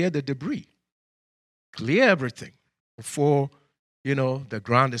clear the debris. Clear everything before, the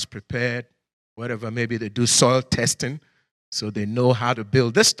ground is prepared, whatever. Maybe they do soil testing so they know how to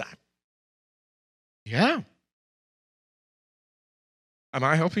build this time. Yeah. Am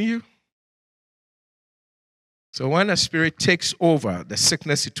I helping you? So when a spirit takes over the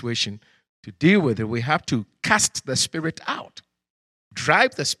sickness situation, to deal with it, we have to cast the spirit out,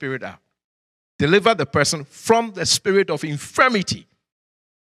 drive the spirit out, deliver the person from the spirit of infirmity.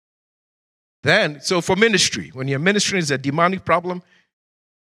 Then, so for ministry, when your ministry is a demonic problem,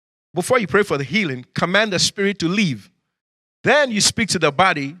 before you pray for the healing, command the spirit to leave. Then you speak to the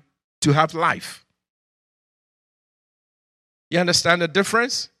body to have life. You understand the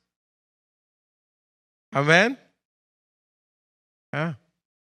difference? Amen?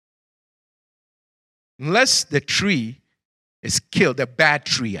 Unless the tree is killed, the bad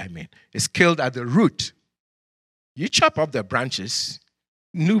tree, is killed at the root, you chop up the branches,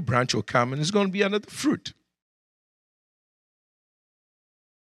 new branch will come, and it's going to be another fruit.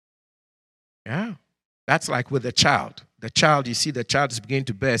 Yeah. That's like with a child. The child, you see the child is beginning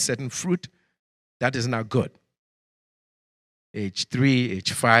to bear a certain fruit. That is not good. Age 3,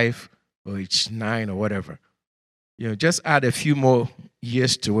 age 5, or age 9, or whatever. Just add a few more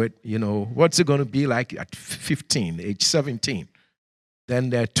years to it. What's it going to be like at 15, age 17? Then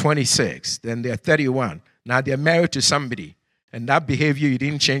they're 26. Then they're 31. Now they're married to somebody. And that behavior you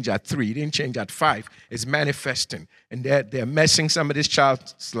didn't change at 3, you didn't change at 5, is manifesting. And they're messing somebody's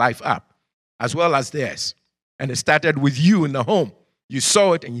child's life up, as well as theirs. And it started with you in the home. You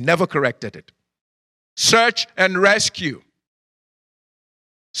saw it and you never corrected it. Search and rescue.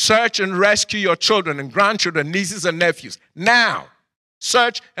 Search and rescue your children and grandchildren, nieces and nephews. Now,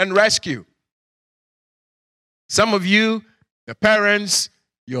 search and rescue. Some of you, the parents,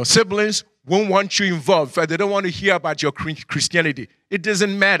 your siblings, won't want you involved. They don't want to hear about your Christianity. It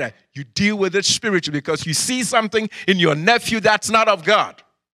doesn't matter. You deal with it spiritually because you see something in your nephew that's not of God.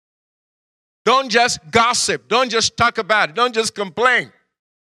 Don't just gossip. Don't just talk about it. Don't just complain.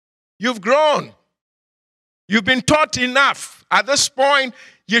 You've grown. You've been taught enough. At this point,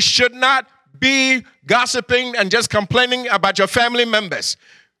 you should not be gossiping and just complaining about your family members.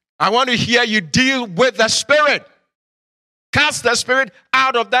 I want to hear you deal with the spirit. Cast the spirit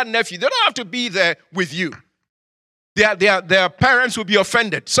out of that nephew. They don't have to be there with you. Their parents will be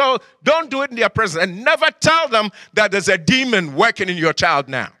offended. So don't do it in their presence. And never tell them that there's a demon working in your child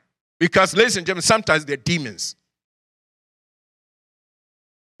now. Because, ladies and gentlemen, sometimes they're demons.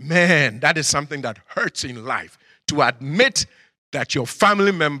 Man, that is something that hurts in life. To admit that your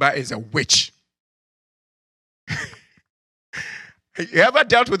family member is a witch. You ever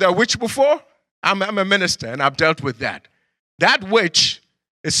dealt with a witch before? I'm a minister and I've dealt with that. That witch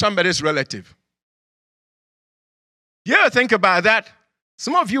is somebody's relative. You ever think about that?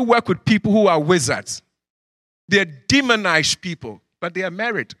 Some of you work with people who are wizards. They're demonized people, but they are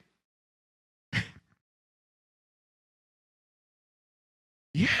married.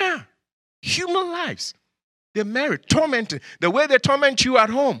 Yeah. Human lives. They're married, tormented. The way they torment you at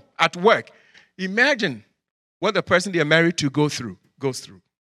home, at work. Imagine what the person they're married to goes through.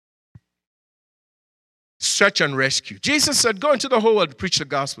 Search and rescue. Jesus said, go into the whole world, preach the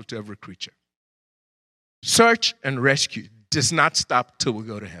gospel to every creature. Search and rescue does not stop till we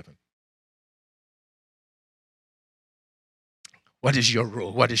go to heaven. What is your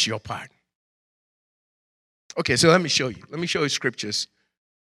role? What is your part? Okay, so let me show you. Let me show you scriptures.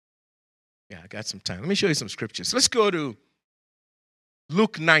 Yeah, I got some time. Let me show you some scriptures. Let's go to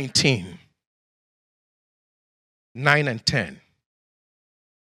Luke 19, 9 and 10.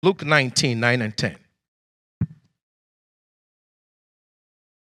 Luke 19, 9 and 10.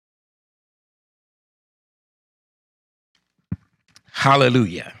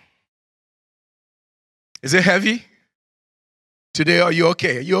 Hallelujah. Is it heavy? Today, are you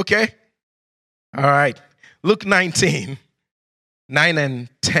okay? Are you okay? All right. Luke 19, 9 and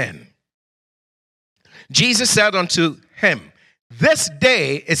 10. Jesus said unto him, this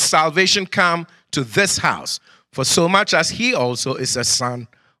day is salvation come to this house, for so much as he also is a son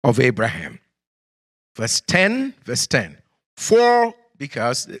of Abraham. Verse 10. For,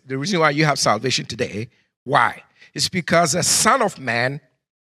 because the reason why you have salvation today, why? It's because the Son of Man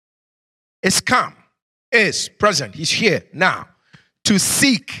is come, is present, he's here now, to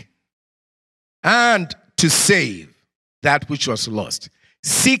seek and to save that which was lost.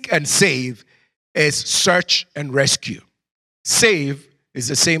 Seek and save is search and rescue. Save is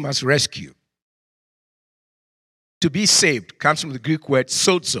the same as rescue. To be saved comes from the Greek word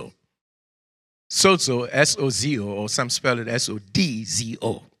sozo. Sozo, S-O-Z-O, or some spell it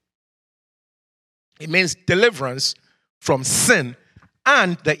S-O-D-Z-O. It means deliverance from sin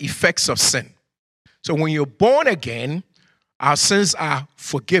and the effects of sin. So when you're born again, our sins are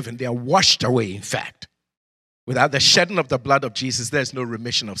forgiven. They are washed away, in fact. Without the shedding of the blood of Jesus, there's no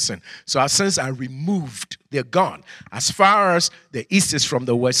remission of sin. So our sins are removed. They're gone. As far as the east is from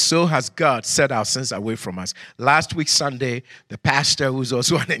the west, so has God set our sins away from us. Last week, Sunday, the pastor, who's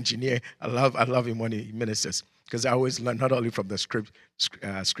also an engineer, I love him when he ministers, because I always learn not only from the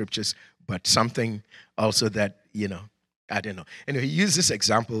scriptures, but something also that, I don't know. Anyway, he used this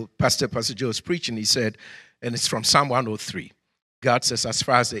example. Pastor Joe was preaching. He said, and it's from Psalm 103. God says, as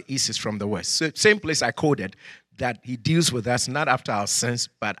far as the east is from the west. So same place I quoted, that he deals with us not after our sins,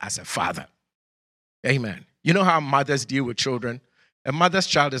 but as a father. Amen. You know how mothers deal with children? A mother's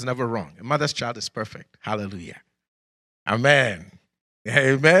child is never wrong. A mother's child is perfect. Hallelujah. Amen.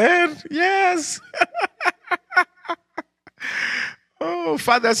 Amen. Yes. Oh,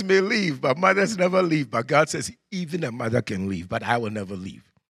 fathers may leave, but mothers never leave. But God says, even a mother can leave, but I will never leave.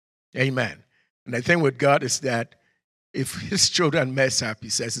 Amen. And the thing with God is that if his children mess up, he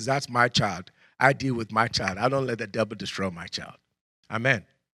says, that's my child. I deal with my child. I don't let the devil destroy my child. Amen.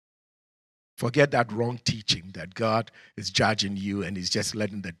 Forget that wrong teaching that God is judging you and he's just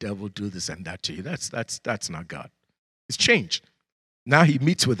letting the devil do this and that to you. That's not God. It's changed. Now he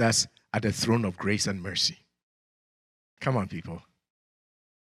meets with us at the throne of grace and mercy. Come on, people.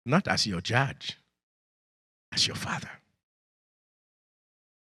 Not as your judge, as your father.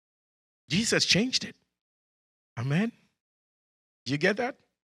 Jesus changed it. Amen. You get that?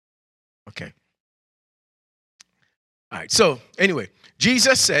 Okay. All right. So, anyway,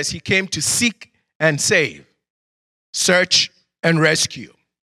 Jesus says he came to seek and save, search and rescue.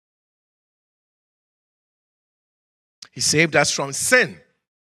 He saved us from sin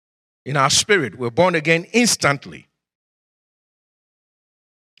in our spirit. We're born again instantly.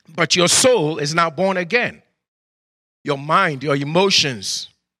 But your soul is now born again. Your mind, your emotions,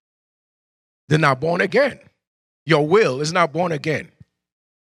 they're now born again. Your will is now born again.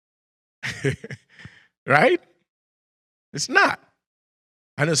 Right? It's not.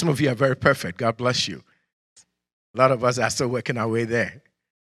 I know some of you are very perfect. God bless you. A lot of us are still working our way there.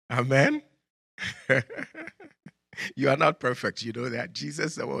 Amen? You are not perfect. You know that.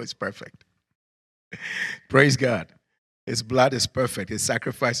 Jesus is always perfect. Praise God. His blood is perfect. His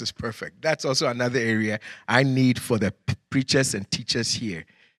sacrifice is perfect. That's also another area I need for the preachers and teachers here.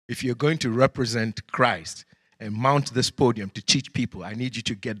 If you're going to represent Christ and mount this podium to teach people, I need you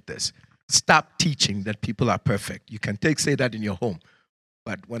to get this. Stop teaching that people are perfect. You can say that in your home.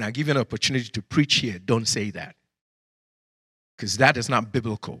 But when I give you an opportunity to preach here, don't say that. because that is not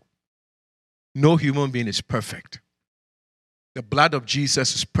biblical. No human being is perfect. The blood of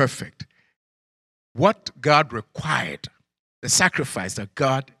Jesus is perfect. What God required, the sacrifice that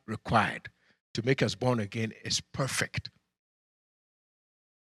God required to make us born again is perfect.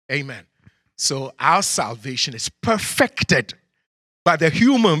 Amen. So our salvation is perfected, but the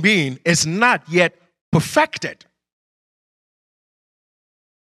human being is not yet perfected.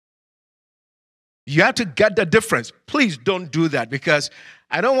 You have to get the difference. Please don't do that, because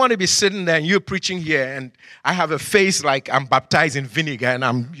I don't want to be sitting there and you're preaching here and I have a face like I'm baptized in vinegar and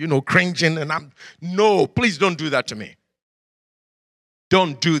I'm, cringing and no, please don't do that to me.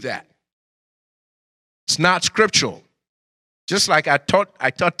 Don't do that. It's not scriptural. Just like I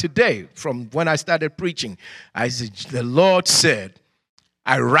taught today from when I started preaching. I said, the Lord said,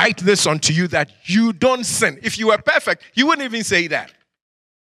 I write this unto you that you don't sin. If you were perfect, you wouldn't even say that.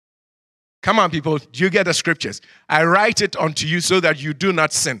 Come on, people, do you get the scriptures? I write it unto you so that you do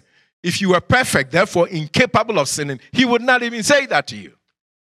not sin. If you were perfect, therefore incapable of sinning, he would not even say that to you.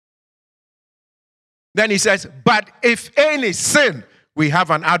 Then he says, but if any sin, we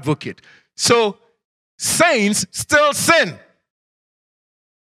have an advocate. So saints still sin.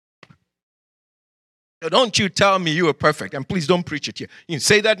 So don't you tell me you are perfect, and please don't preach it here. You can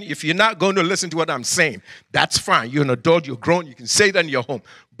say that if you're not going to listen to what I'm saying. That's fine. You're an adult, you're grown, you can say that in your home.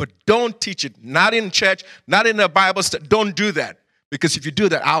 But don't teach it, not in church, not in the Bible study. Don't do that, because if you do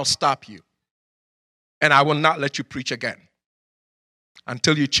that, I'll stop you. And I will not let you preach again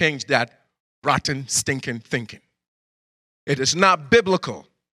until you change that rotten, stinking thinking. It is not biblical.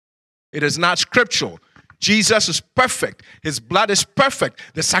 It is not scriptural. Jesus is perfect. His blood is perfect.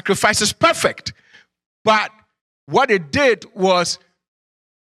 The sacrifice is perfect. But what it did was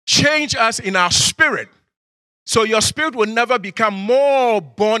change us in our spirit. So your spirit will never become more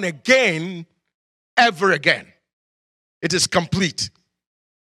born again ever again. It is complete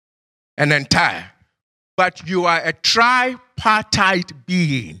and entire. But you are a tripartite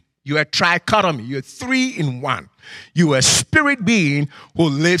being. You are a trichotomy. You're 3 in 1. You are a spirit being who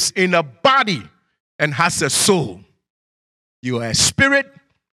lives in a body and has a soul. You are a spirit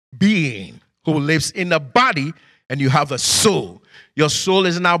being who lives in a body and you have a soul. Your soul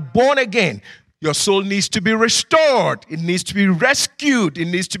is now born again. Your soul needs to be restored. It needs to be rescued. It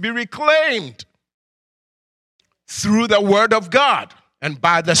needs to be reclaimed through the word of God and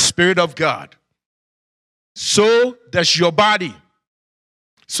by the Spirit of God. So does your body.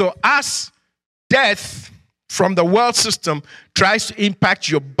 So as death from the world system tries to impact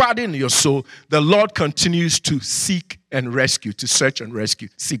your body and your soul, the Lord continues to seek and rescue, to search and rescue,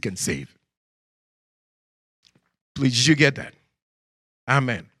 seek and save. Please, did you get that?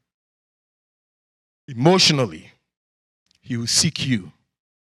 Amen. Emotionally, he will seek you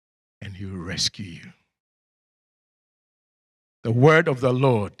and he will rescue you. The word of the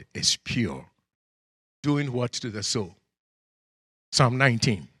Lord is pure. Doing what to the soul? Psalm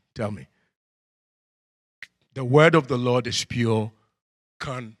 19, tell me. The word of the Lord is pure,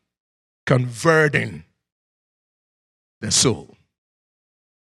 converting the soul.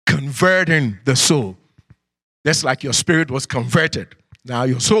 Converting the soul. Just like your spirit was converted. Now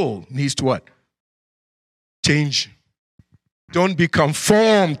your soul needs to what? Change. Don't be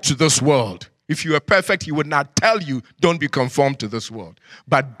conformed to this world. If you are perfect, he would not tell you, don't be conformed to this world.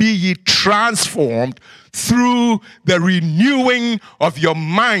 But be ye transformed through the renewing of your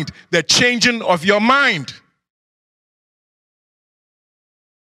mind, the changing of your mind.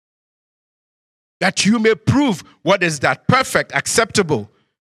 That you may prove what is that perfect, acceptable,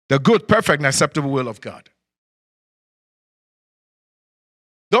 the good, perfect, and acceptable will of God.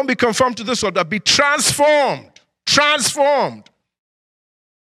 Don't be conformed to this world, but be transformed. Transformed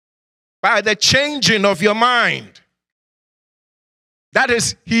by the changing of your mind. That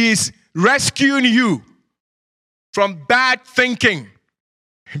is, he is rescuing you from bad thinking.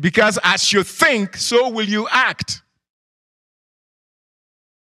 Because as you think, so will you act.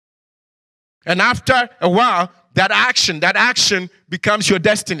 And after a while, that action becomes your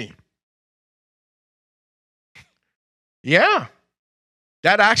destiny. Yeah.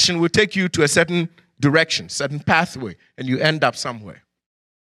 That action will take you to a certain direction, certain pathway, and you end up somewhere.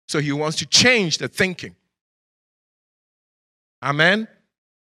 So he wants to change the thinking. Amen?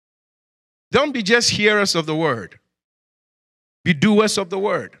 Don't be just hearers of the word. Be doers of the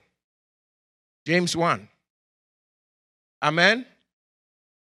word. James 1. Amen?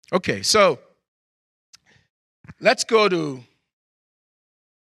 Okay, so let's go to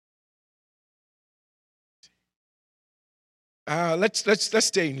let's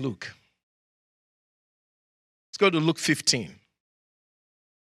stay in Luke. Let's go to Luke 15.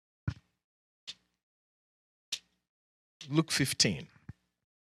 Luke 15.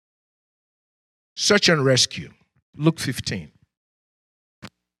 Search and rescue. Luke 15.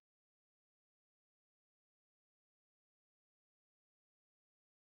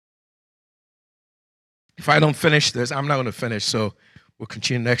 If I don't finish this, I'm not going to finish, so we'll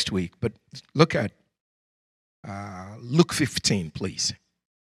continue next week. But look at Luke 15, please.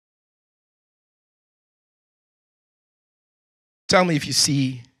 Tell me if you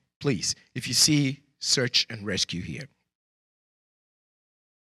see, please, if you see search and rescue here.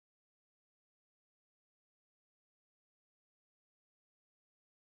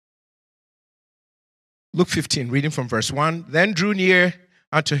 Luke 15, reading from verse 1. Then drew near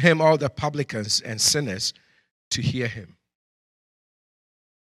unto him all the publicans and sinners to hear him.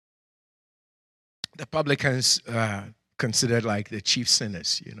 The publicans considered like the chief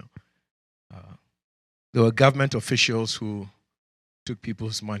sinners, you know. They were government officials who took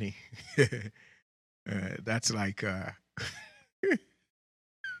people's money. That's like,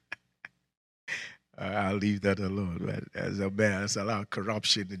 I'll leave that alone. But as a man, there's a lot of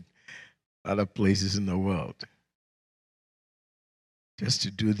corruption in other places in the world. Just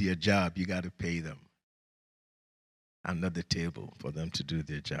to do their job, you got to pay them under the table for them to do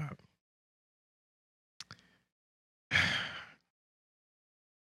their job.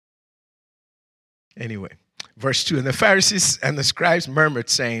 Anyway, verse 2, and the Pharisees and the scribes murmured,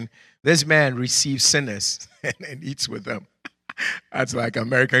 saying, this man receives sinners and eats with them. That's like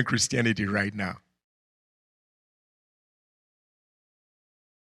American Christianity right now.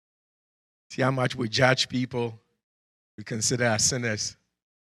 See how much we judge people we consider as sinners.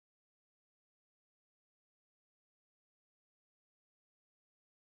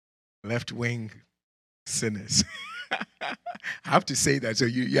 Left-wing sinners. I have to say that so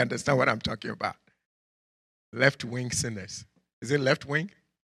you understand what I'm talking about. Left-wing sinners. Is it left-wing?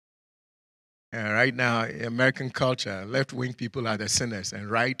 Right now, in American culture, left-wing people are the sinners, and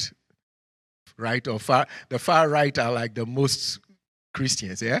right or far, the far right are like the most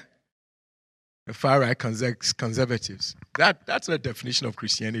Christians, yeah? The far right conservatives. That's the definition of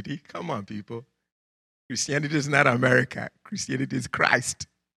Christianity. Come on, people. Christianity is not America. Christianity is Christ.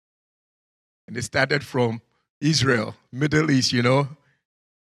 And they started from Israel, Middle East, you know.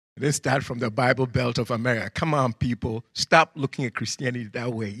 They start from the Bible Belt of America. Come on, people. Stop looking at Christianity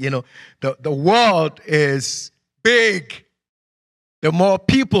that way. You know, the world is big. There are more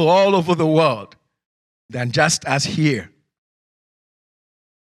people all over the world than just us here.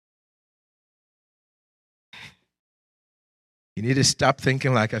 You need to stop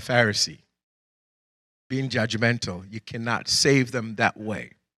thinking like a Pharisee, being judgmental. You cannot save them that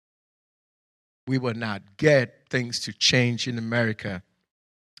way. We will not get things to change in America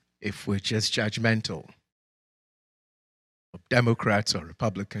if we're just judgmental of Democrats or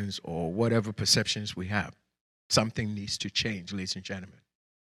Republicans or whatever perceptions we have. Something needs to change, ladies and gentlemen,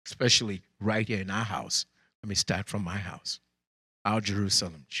 especially right here in our house. Let me start from my house. Our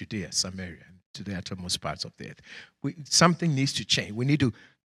Jerusalem, Judea, Samaria, and to the uttermost parts of the earth. Something needs to change. We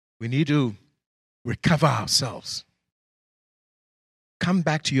need to recover ourselves. Come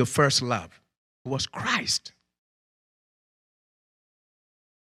back to your first love. It was Christ.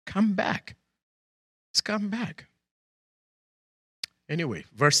 Come back. Let's come back. Anyway,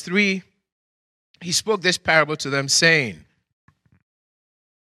 verse 3, he spoke this parable to them, saying,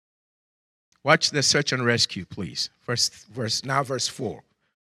 watch the search and rescue, please. Verse 4.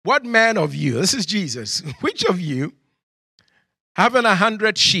 What man of you, this is Jesus, which of you, having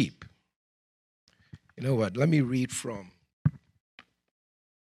 100 sheep? You know what? Let me read from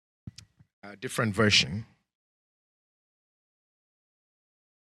a different version.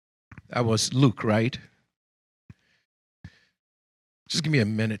 That was Luke, right? Just give me a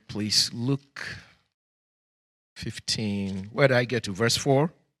minute, please. Luke 15. Where did I get to? Verse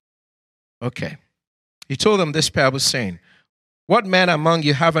 4? Okay. He told them this parable, saying, what man among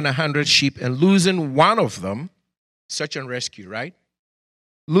you having 100 sheep and losing one of them, search and rescue, right?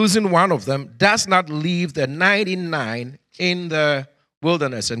 Losing one of them, does not leave the 99 in the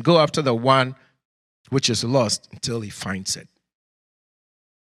wilderness and go after the one which is lost until he finds it.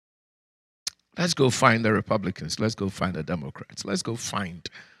 Let's go find the Republicans. Let's go find the Democrats. Let's go find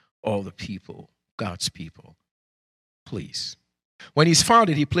all the people, God's people. Please. When he's found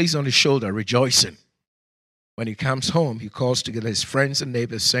it, he plays on his shoulder, rejoicing. When he comes home, he calls together his friends and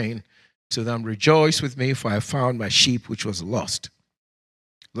neighbors, saying to them, rejoice with me, for I found my sheep which was lost.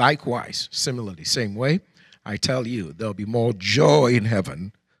 Likewise, similarly, same way, I tell you, there'll be more joy in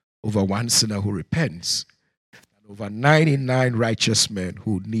heaven over one sinner who repents than over 99 righteous men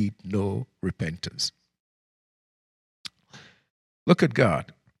who need no repentance. Look at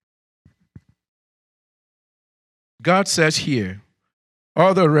God. God says here,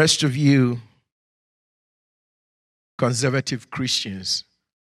 all the rest of you conservative Christians,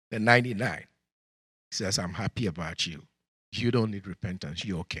 the 99, he says, I'm happy about you. You don't need repentance.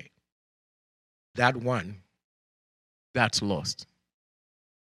 You're okay. That one, that's lost.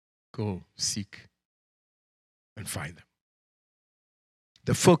 Go seek and find them.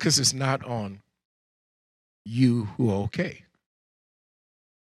 The focus is not on you who are okay.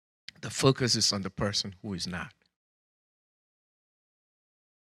 The focus is on the person who is not.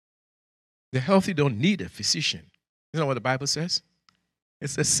 The healthy don't need a physician. You know what the Bible says?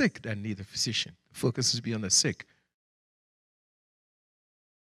 It's the sick that need a physician. The focus is be on the sick.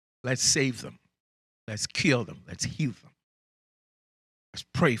 Let's save them. Let's cure them. Let's heal them. Let's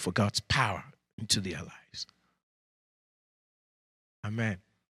pray for God's power into their lives. Amen.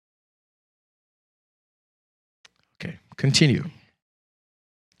 Okay, continue.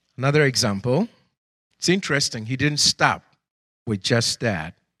 Another example. It's interesting. He didn't stop with just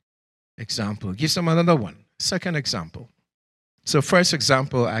that example. Gives them another one. Second example. So first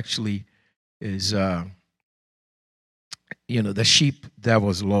example actually is, the sheep that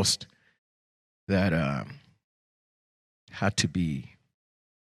was lost that had to be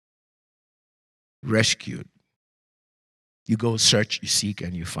rescued. You go search, you seek,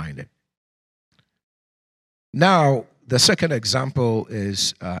 and you find it. Now, the second example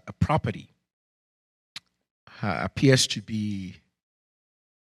is a property. Appears to be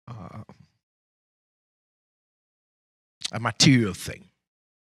a material thing,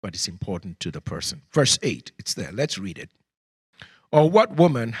 but it's important to the person. Verse 8, it's there. Let's read it. Or what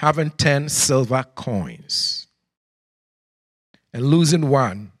woman, having 10 silver coins and losing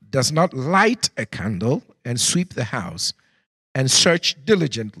one, does not light a candle and sweep the house and search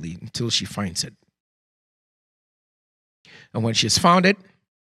diligently until she finds it? And when she has found it,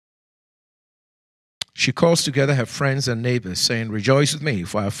 she calls together her friends and neighbors, saying, rejoice with me,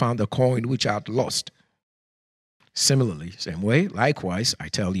 for I have found the coin which I had lost. Similarly, same way, likewise, I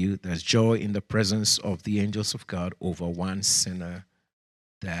tell you, there's joy in the presence of the angels of God over one sinner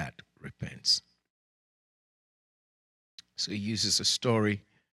that repents. So he uses a story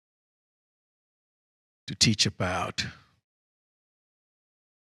to teach about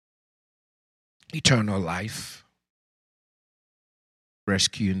eternal life,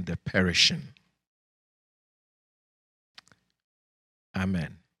 rescuing the perishing.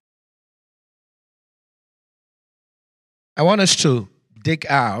 Amen. I want us to dig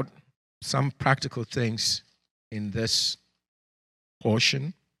out some practical things in this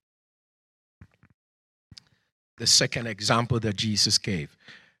portion. The second example that Jesus gave.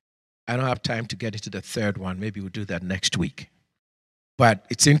 I don't have time to get into the third one. Maybe we'll do that next week. But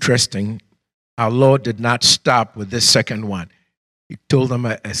it's interesting. Our Lord did not stop with this second one. He told them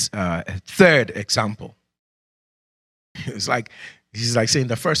a third example. He's like saying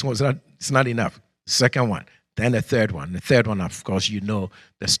the first one it's not enough. The second one, then the third one. The third one, of course, you know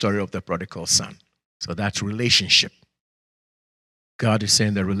the story of the prodigal son. So that's relationship. God is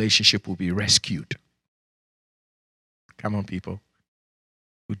saying the relationship will be rescued. Come on, people.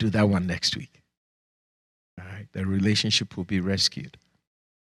 We'll do that one next week. All right, the relationship will be rescued.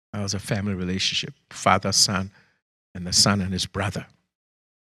 That was a family relationship, father, son, and the son and his brother.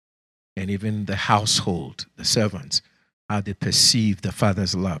 And even the household, the servants, how they perceive the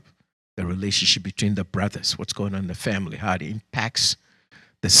father's love, the relationship between the brothers, what's going on in the family, how it impacts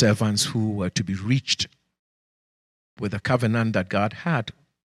the servants who were to be reached with the covenant that God had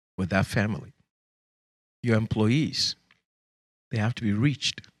with that family. Your employees, they have to be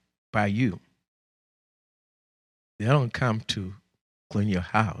reached by you. They don't come to clean your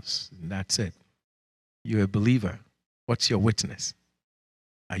house, and that's it. You're a believer. What's your witness?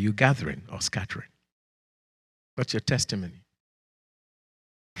 Are you gathering or scattering? What's your testimony?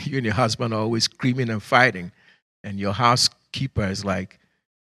 You and your husband are always screaming and fighting, and your housekeeper is like,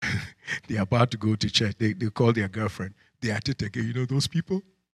 they're about to go to church. They call their girlfriend. They are to again. You know those people?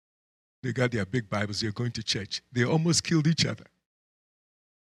 They got their big Bibles. They're going to church. They almost killed each other.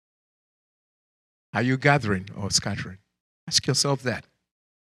 Are you gathering or scattering? Ask yourself that.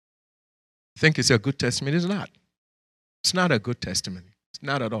 Think it's a good testimony? It's not. It's not a good testimony. It's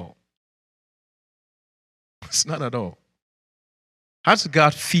not at all. It's not at all. How does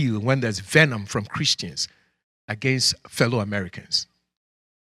God feel when there's venom from Christians against fellow Americans?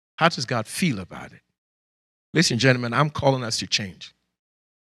 How does God feel about it? Listen, gentlemen, I'm calling us to change.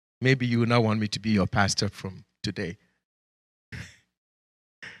 Maybe you will not want me to be your pastor from today.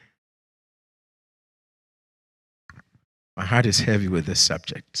 My heart is heavy with this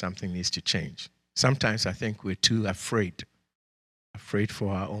subject. Something needs to change. Sometimes I think we're too afraid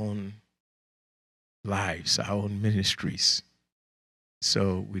for our own lives, our own ministries.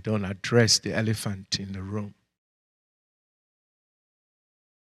 So we don't address the elephant in the room.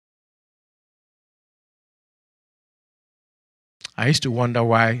 I used to wonder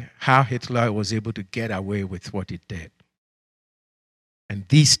how Hitler was able to get away with what he did. And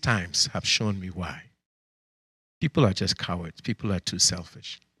these times have shown me why. People are just cowards. People are too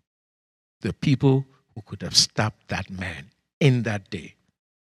selfish. The people who could have stopped that man in that day,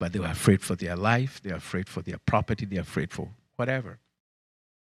 but they were afraid for their life, they're afraid for their property, they're afraid for whatever.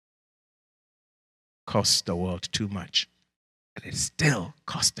 Costs the world too much. And it's still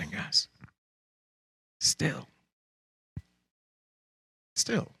costing us. Still.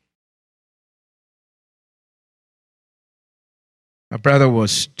 My brother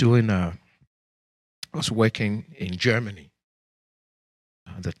was working in Germany.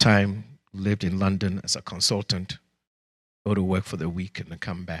 At the time, lived in London as a consultant, go to work for the week and then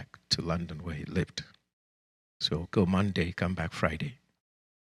come back to London where he lived. So go Monday, come back Friday.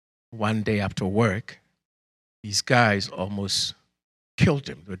 One day after work, these guys almost killed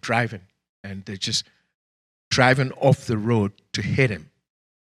him. They were driving, and they're just driving off the road to hit him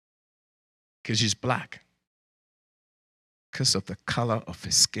because he's black, because of the color of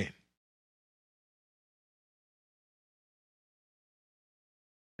his skin.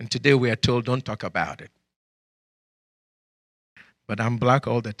 And today we are told, don't talk about it. But I'm black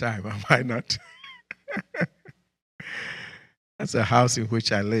all the time, am I not? That's the house in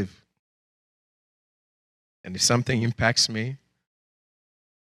which I live. And if something impacts me,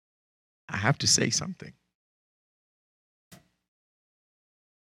 I have to say something.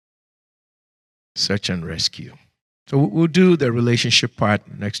 Search and rescue. So we'll do the relationship part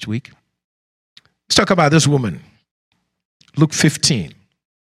next week. Let's talk about this woman. Luke 15.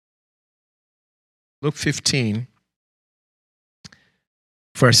 Luke 15,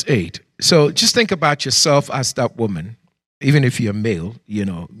 verse 8. So just think about yourself as that woman. Even if you're male,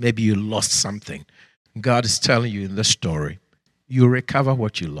 maybe you lost something. God is telling you in this story, you recover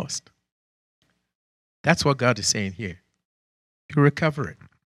what you lost. That's what God is saying here. You recover it.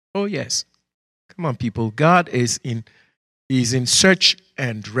 Oh, yes. Come on, people. God is in search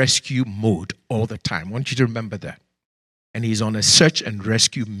and rescue mode all the time. I want you to remember that. And he's on a search and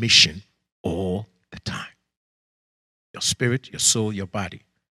rescue mission all the time. Your spirit, your soul, your body,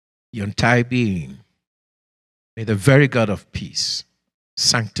 your entire being. May the very God of peace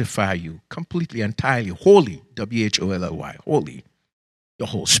sanctify you completely, entirely, wholly, W-H-O-L-L-Y, wholly, your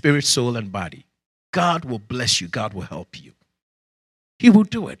whole spirit, soul, and body. God will bless you. God will help you. He will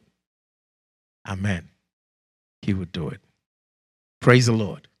do it. Amen. He will do it. Praise the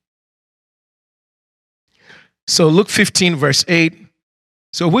Lord. So Luke 15, verse 8.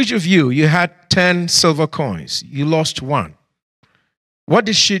 So which of you had 10 silver coins? You lost one. What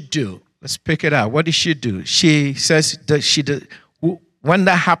did she do? Let's pick it out. What did she do? She says that when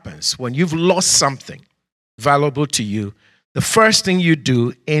that happens, when you've lost something valuable to you, the first thing you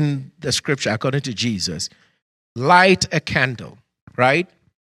do in the scripture, according to Jesus, light a candle, right?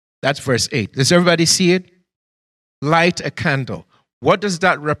 That's verse 8. Does everybody see it? Light a candle. What does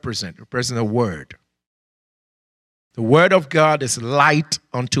that represent? It represents a word. The word of God is light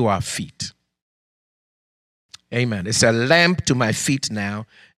unto our feet. Amen. It's a lamp to my feet now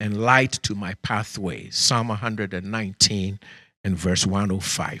and light to my pathway. Psalm 119 and verse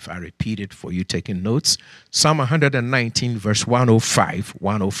 105. I repeat it for you taking notes. Psalm 119 verse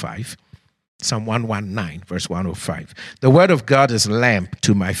 105. Psalm 119 verse 105. The word of God is lamp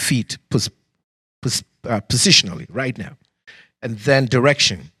to my feet positionally right now. And then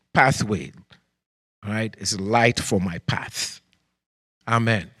direction, pathway. All right, is light for my path.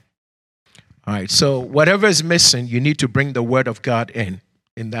 Amen. All right, so whatever is missing, you need to bring the word of God in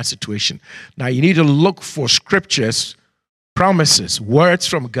that situation. Now, you need to look for scriptures, promises, words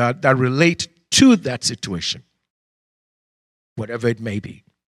from God that relate to that situation, whatever it may be.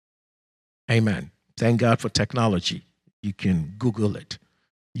 Amen. Thank God for technology. You can Google it.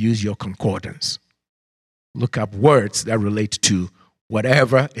 Use your concordance. Look up words that relate to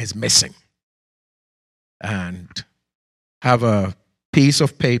whatever is missing. And have a piece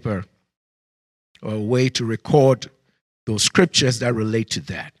of paper or a way to record those scriptures that relate to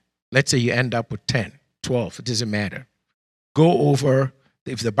that. Let's say you end up with 10, 12, it doesn't matter. Go over,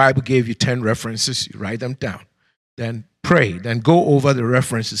 if the Bible gave you 10 references, you write them down. Then pray, then go over the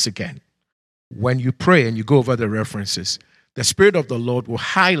references again. When you pray and you go over the references, the Spirit of the Lord will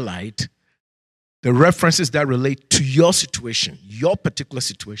highlight the references that relate to your situation, your particular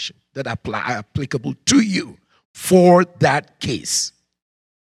situation, that are applicable to you for that case.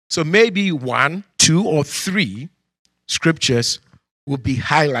 So maybe 1, 2, or 3 scriptures will be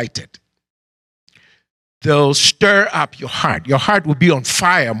highlighted. they'll stir up your heart. Your heart will be on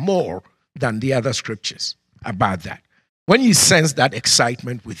fire more than the other scriptures about that. When you sense that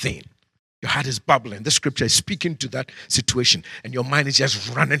excitement within, your heart is bubbling. The scripture is speaking to that situation, and your mind is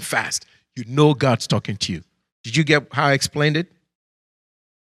just running fast. You know God's talking to you. Did you get how I explained it?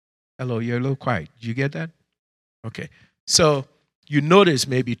 Hello, you're a little quiet. Did you get that? Okay. So you notice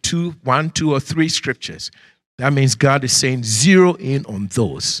maybe 1, 2, or 3 scriptures. That means God is saying zero in on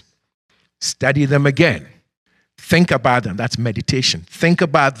those. Study them again. Think about them. That's meditation. Think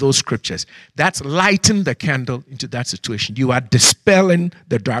about those scriptures. That's lighting the candle into that situation. You are dispelling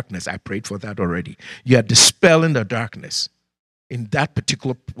the darkness. I prayed for that already. You are dispelling the darkness with that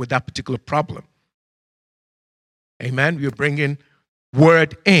particular problem. Amen. You're bringing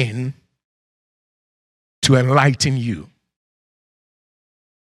word in to enlighten you.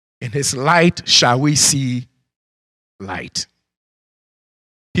 In his light shall we see light.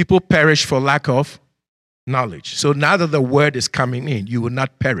 People perish for lack of knowledge. So now that the word is coming in, you will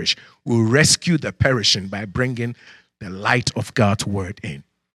not perish. We'll rescue the perishing by bringing the light of God's word in.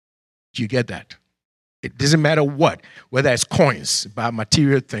 Do you get that? It doesn't matter what, whether it's coins, about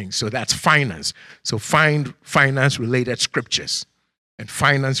material things. So that's finance. So find finance-related scriptures and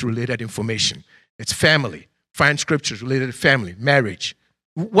finance-related information. It's family. Find scriptures related to family, marriage,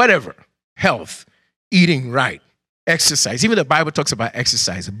 whatever, health, eating right, exercise. Even the Bible talks about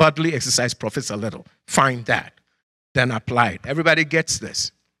exercise. Bodily exercise profits a little. Find that. Then apply it. Everybody gets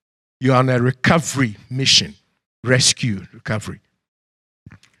this. You're on a recovery mission. Rescue, recovery.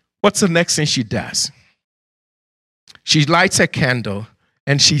 What's the next thing she does? She lights a candle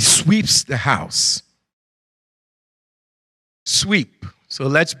and she sweeps the house. Sweep. So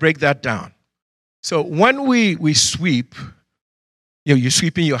let's break that down. So when we sweep, you're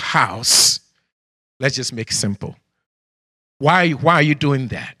sweeping your house. Let's just make it simple. Why are you doing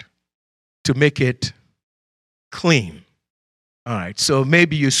that? To make it clean. All right, so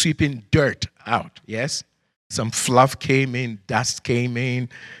maybe you're sweeping dirt out, yes? Some fluff came in, dust came in,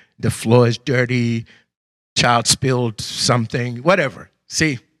 the floor is dirty, child spilled something, whatever.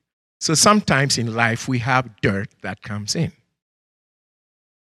 See? So sometimes in life we have dirt that comes in.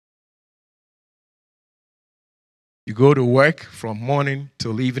 You go to work from morning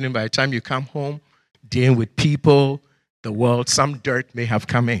till evening. By the time you come home, dealing with people, the world, some dirt may have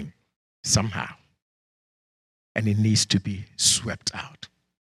come in somehow. And it needs to be swept out.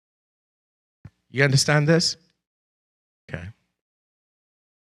 You understand this? Okay.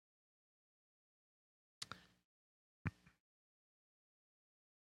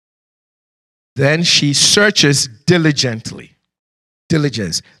 Then she searches diligently.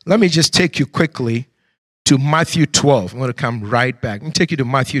 Diligence. Let me just take you quickly to Matthew 12. I'm going to come right back. Let me take you to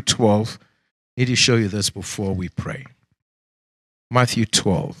Matthew 12. I need to show you this before we pray. Matthew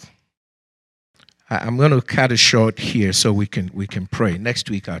 12. I'm going to cut it short here so we can pray. Next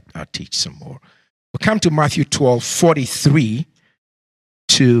week I'll teach some more. We'll come to Matthew 12, 43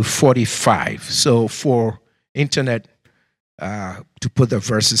 to 45. So for internet, to put the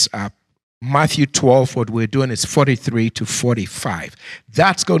verses up, Matthew 12, what we're doing is 43 to 45.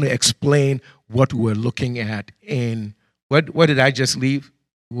 That's going to explain what we're looking at in, what did I just leave?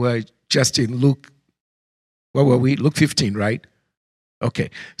 We're just in Luke, what were we? Luke 15, right?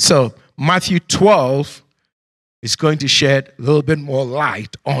 Okay, so Matthew 12 is going to shed a little bit more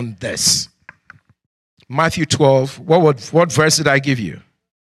light on this. Matthew 12, what verse did I give you?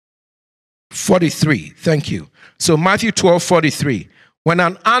 43, thank you. So Matthew 12, 43. When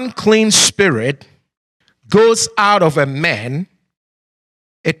an unclean spirit goes out of a man,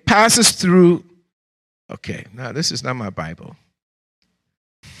 it passes through. Okay, now this is not my Bible.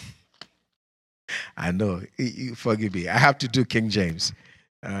 I know, you forgive me. I have to do King James.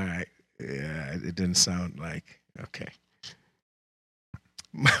 All right, yeah, it didn't sound like, okay.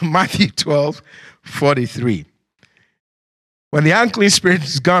 Matthew 12, 43. When the unclean spirit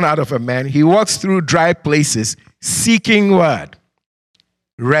is gone out of a man, he walks through dry places, seeking what?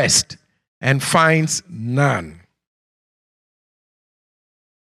 Rest, and finds none.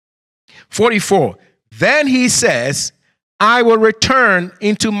 44. Then he says, I will return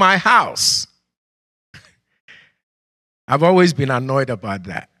into my house. I've always been annoyed about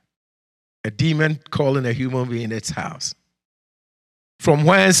that. A demon calling a human being its house. From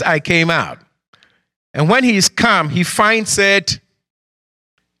whence I came out. And when he is come, he finds it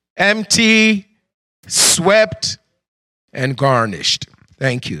empty, swept, and garnished.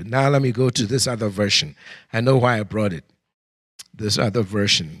 Thank you. Now let me go to this other version. I know why I brought it. This other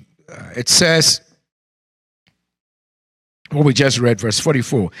version. It says, what we just read, verse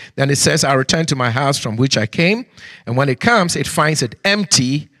 44. Then it says, I return to my house from which I came. And when it comes, it finds it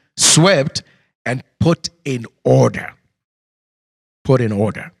empty, swept, and put in order. Put in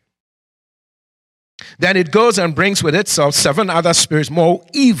order. Then it goes and brings with itself 7 other spirits more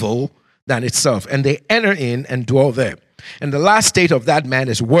evil than itself, and they enter in and dwell there. And the last state of that man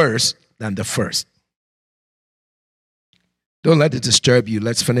is worse than the first. Don't let it disturb you.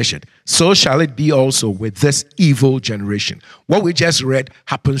 Let's finish it. So shall it be also with this evil generation. What we just read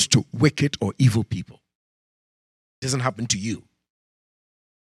happens to wicked or evil people. It doesn't happen to you.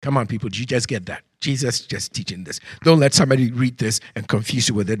 Come on, people. Did you just get that? Jesus just teaching this. Don't let somebody read this and confuse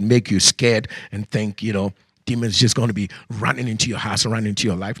you with it, make you scared and think, demons just going to be running into your house and running into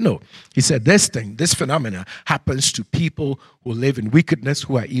your life. No. He said this phenomena happens to people who live in wickedness,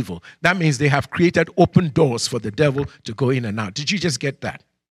 who are evil. That means they have created open doors for the devil to go in and out. Did you just get that?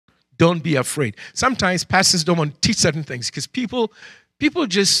 Don't be afraid. Sometimes pastors don't want to teach certain things because people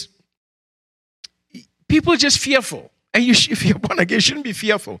just fearful. And if you're born again, you shouldn't be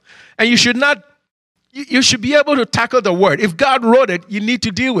fearful. And you should not, you should be able to tackle the word. If God wrote it, you need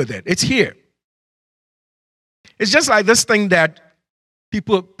to deal with it. It's here. It's just like this thing that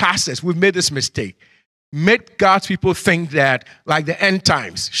pastors, we've made this mistake. Made God's people think that like the end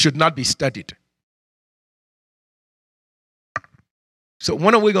times should not be studied. So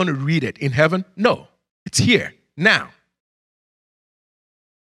when are we going to read it? In heaven? No. It's here, now.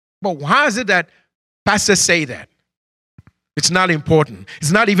 But why is it that pastors say that? It's not important.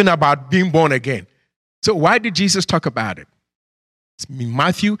 It's not even about being born again. So why did Jesus talk about it? It's in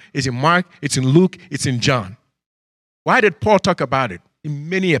Matthew, it's in Mark, it's in Luke, it's in John. Why did Paul talk about it? In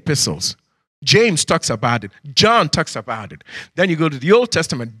many epistles. James talks about it. John talks about it. Then you go to the Old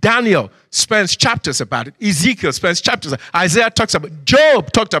Testament. Daniel spends chapters about it. Ezekiel spends chapters. Isaiah talks about it.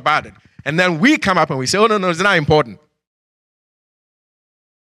 Job talked about it. And then we come up and we say, oh, no, it's not important.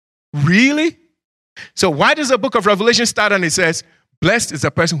 Really? So why does the book of Revelation start and it says, blessed is the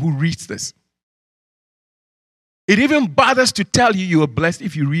person who reads this? It even bothers to tell you are blessed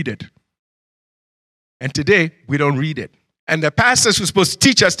if you read it. And today, we don't read it. And the pastors who are supposed to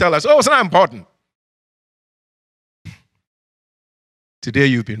teach us tell us, oh, it's not important. Today,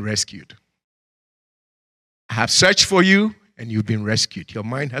 you've been rescued. I have searched for you, and you've been rescued. Your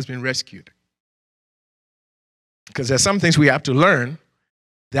mind has been rescued. Because there's some things we have to learn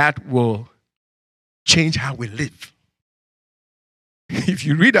that will change how we live. If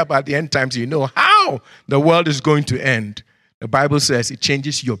you read about the end times, you know how the world is going to end. The Bible says it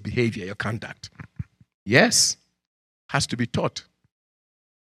changes your behavior, your conduct. Yes, has to be taught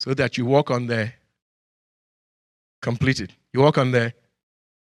so that you walk on the completed. You walk on the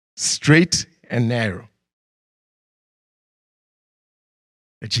straight and narrow,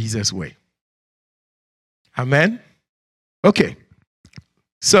 the Jesus way. Amen? Okay.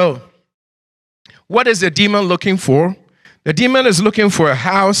 So, what is the demon looking for? The demon is looking for a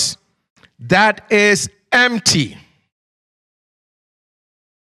house that is empty.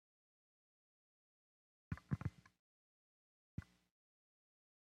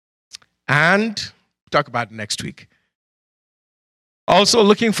 And talk about it next week. Also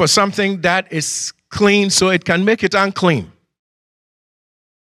looking for something that is clean so it can make it unclean.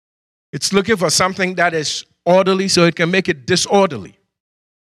 It's looking for something that is orderly so it can make it disorderly.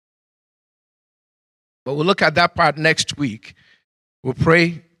 But we'll look at that part next week. We'll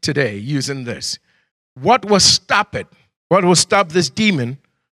pray today using this. What will stop it? What will stop this demon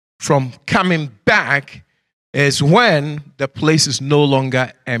from coming back is when the place is no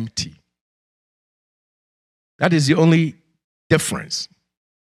longer empty. That is the only difference.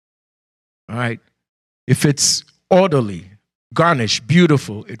 All right? If it's orderly, garnished,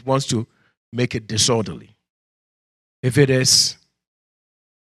 beautiful, it wants to make it disorderly. If it is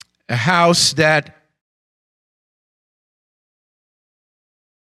a house that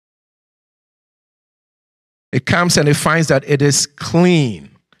it comes and it finds that it is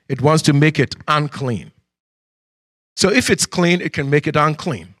clean, it wants to make it unclean. So if it's clean, it can make it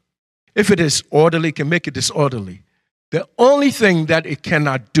unclean. If it is orderly, it can make it disorderly. The only thing that it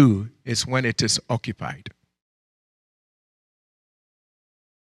cannot do is when it is occupied.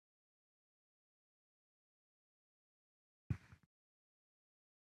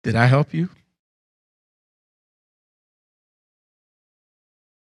 Did I help you?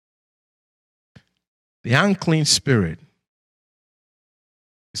 The unclean spirit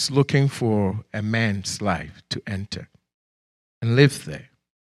is looking for a man's life to enter and live there.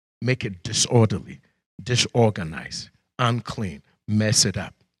 Make it disorderly, disorganized, unclean, mess it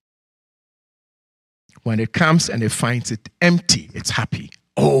up. When it comes and it finds it empty, it's happy.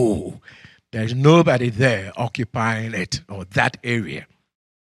 Oh, there's nobody there occupying it or that area.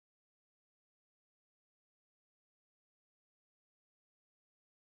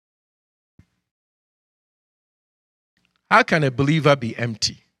 How can a believer be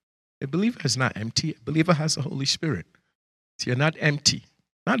empty? A believer is not empty. A believer has the Holy Spirit. So you're not empty,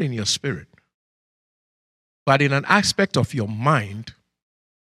 not in your spirit. But in an aspect of your mind,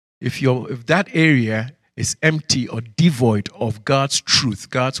 if that area is empty or devoid of God's truth,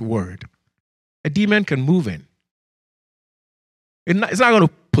 God's word, a demon can move in. It's not going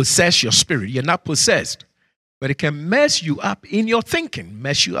to possess your spirit. You're not possessed. But it can mess you up in your thinking,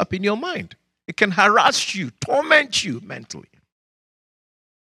 mess you up in your mind. It can harass you, torment you mentally.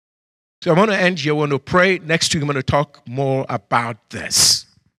 So I'm going to end here. I want to pray. Next week, I'm going to talk more about this.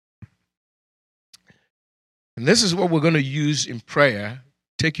 And this is what we're going to use in prayer.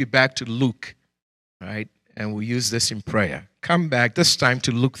 Take you back to Luke, right? And we'll use this in prayer. Come back this time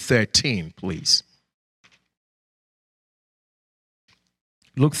to Luke 13, please.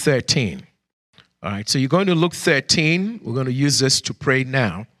 Luke 13. All right, so you're going to Luke 13. We're going to use this to pray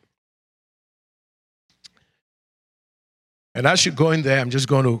now. And as you go in there, I'm just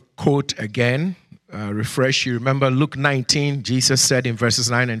going to quote again, refresh you. Remember Luke 19, Jesus said in verses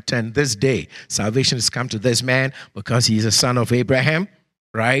 9 and 10, this day salvation has come to this man because he is a son of Abraham,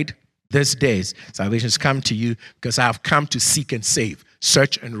 right? This day salvation has come to you because I have come to seek and save,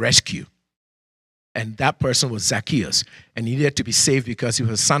 search and rescue. And that person was Zacchaeus, and he needed to be saved because he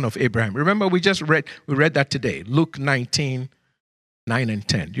was a son of Abraham. Remember, we read that today, Luke 19, 9 and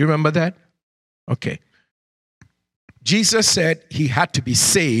 10. Do you remember that? Okay. Jesus said he had to be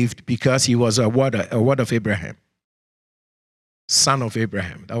saved because he was a word of Abraham, son of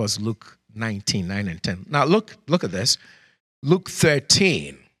Abraham. That was Luke 19, 9 and 10. Now look at this. Luke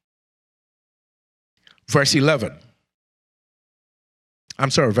 13, verse 11.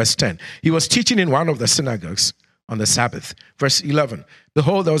 Verse 10. He was teaching in one of the synagogues on the Sabbath. Verse 11.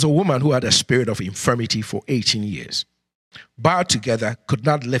 Behold, there was a woman who had a spirit of infirmity for 18 years. Bowed together, could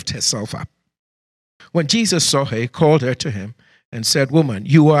not lift herself up. When Jesus saw her, he called her to him and said, woman,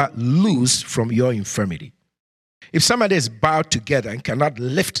 you are loosed from your infirmity. If somebody is bowed together and cannot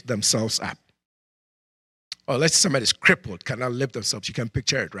lift themselves up, or let's say somebody is crippled, cannot lift themselves, you can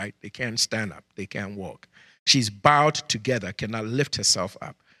picture it, right? They can't stand up, they can't walk. She's bowed together, cannot lift herself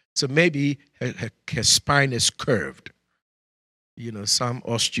up. So maybe her spine is curved, some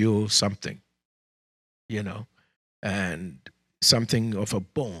osteo something, and something of a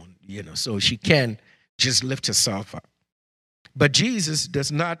bone, so she can't just lift herself up. But Jesus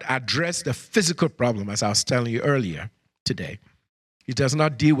does not address the physical problem, as I was telling you earlier today. He does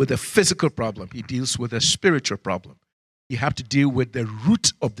not deal with the physical problem. He deals with a spiritual problem. You have to deal with the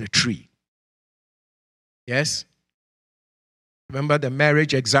root of the tree. Yes? Remember the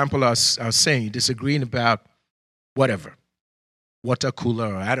marriage example I was saying, you're disagreeing about whatever, water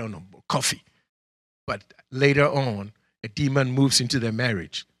cooler or I don't know, coffee. But later on, a demon moves into the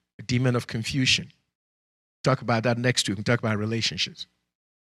marriage, a demon of confusion. Talk about that next week. We'll talk about relationships.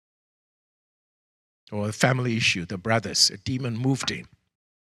 Or a family issue, the brothers, a demon moved in.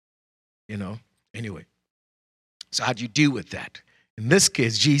 Anyway. So how do you deal with that? In this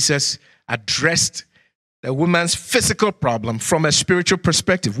case, Jesus addressed the woman's physical problem from a spiritual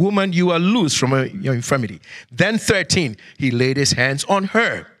perspective. Woman, you are loose from your infirmity. Then 13, he laid his hands on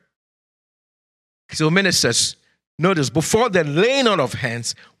her. So ministers, notice, before the laying on of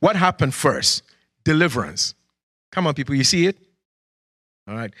hands, what happened first? Deliverance. Come on, people, you see it?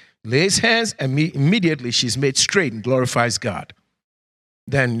 All right. Lays hands, and immediately she's made straight and glorifies God.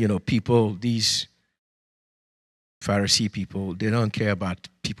 Then, people, these Pharisee people, they don't care about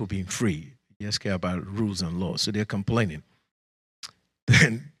people being free. They just care about rules and laws. So they're complaining.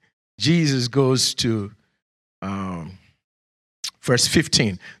 Then Jesus goes to verse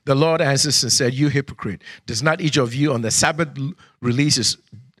 15. The Lord answers and said, you hypocrite, does not each of you on the Sabbath release his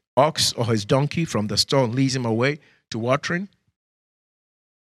ox or his donkey from the stall and leads him away to watering?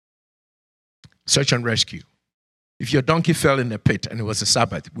 Search and rescue. If your donkey fell in a pit and it was a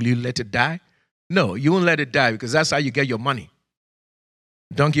Sabbath, will you let it die? No, you won't let it die because that's how you get your money.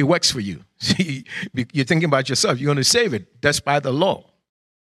 Donkey works for you. You're thinking about yourself. You're going to save it. That's by the law.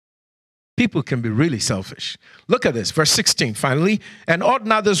 People can be really selfish. Look at this, verse 16. Finally, and ought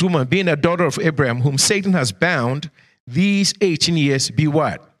not this woman, being a daughter of Abraham, whom Satan has bound these 18 years, be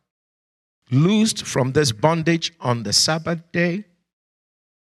what? Loosed from this bondage on the Sabbath day?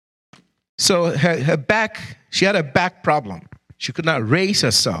 So her back, she had a back problem. She could not raise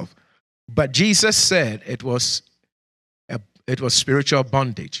herself. But Jesus said it was spiritual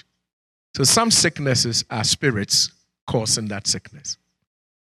bondage. So some sicknesses are spirits causing that sickness.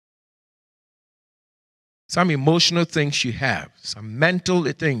 Some emotional things you have, some mental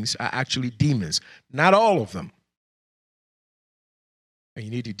things are actually demons. Not all of them. And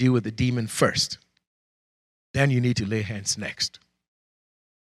you need to deal with the demon first. then you need to lay hands next.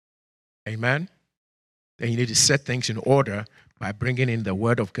 Amen? Then you need to set things in order by bringing in the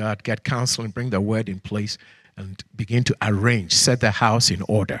word of God, get counsel and bring the word in place and begin to arrange, set the house in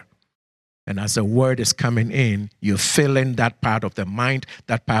order. And as the word is coming in, you're filling that part of the mind,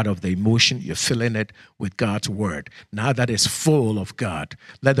 that part of the emotion, you're filling it with God's word. Now that it's full of God,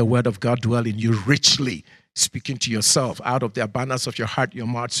 let the word of God dwell in you richly, speaking to yourself. Out of the abundance of your heart, your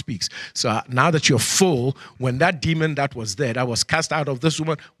mouth speaks. So now that you're full, when that demon that was there, that was cast out of this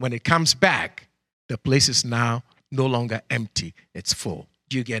woman, when it comes back, the place is now no longer empty. It's full.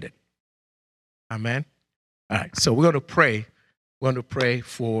 Do you get it? Amen? All right, so we're going to pray. We're going to pray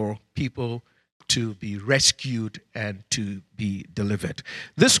for people to be rescued and to be delivered.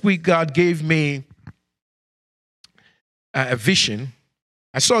 This week, God gave me a vision.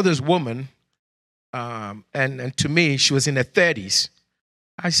 I saw this woman, and to me, she was in her 30s.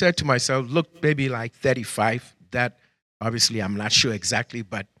 I said to myself, look, maybe like 35. That, obviously, I'm not sure exactly,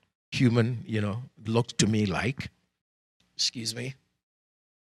 but human, looked to me like. Excuse me.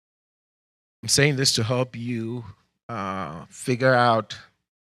 I'm saying this to help you figure out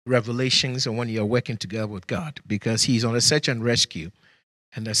revelations and when you're working together with God, because he's on a search and rescue.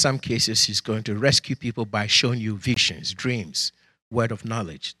 And in some cases, he's going to rescue people by showing you visions, dreams, word of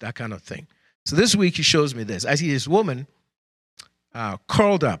knowledge, that kind of thing. So this week, he shows me this. I see this woman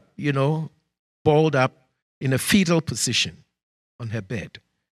curled up, balled up in a fetal position on her bed.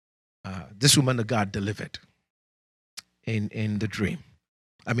 This woman that God delivered in the dream.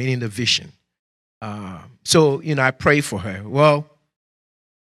 In the vision. So, I pray for her. Well,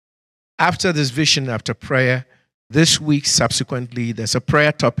 after this vision, after prayer, this week subsequently, there's a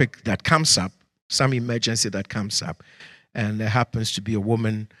prayer topic that comes up, some emergency that comes up, and there happens to be a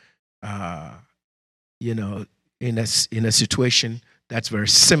woman, in a situation that's very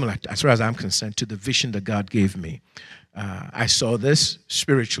similar, as far as I'm concerned, to the vision that God gave me. I saw this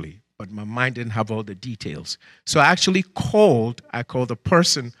spiritually, but my mind didn't have all the details. So I actually called the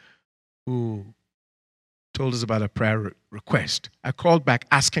person who told us about a prayer request. I called back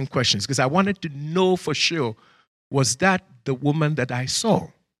asking questions because I wanted to know for sure, was that the woman that I saw?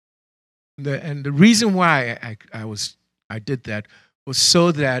 And the reason why I did that was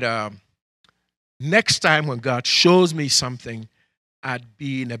so that next time when God shows me something, I'd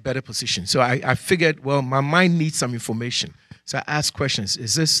be in a better position. So I figured, well, my mind needs some information. So I asked questions.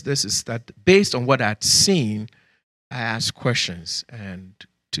 Is this, is that? Based on what I'd seen, I asked questions and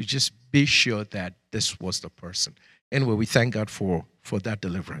to just be sure that this was the person. Anyway, we thank God for that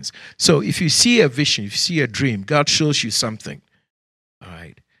deliverance. So if you see a vision, if you see a dream, God shows you something. All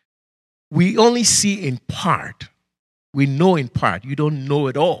right. We only see in part. We know in part. You don't know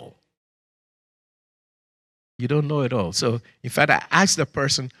it all. You don't know it all. So, in fact, I asked the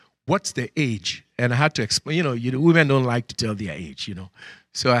person, what's the age? And I had to explain, women don't like to tell their age,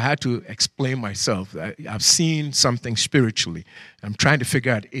 So I had to explain myself. I've seen something spiritually. I'm trying to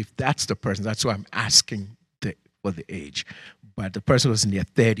figure out if that's the person. That's why I'm asking for the age. But the person was in their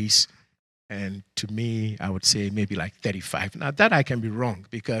 30s. And to me, I would say maybe like 35. Now, that I can be wrong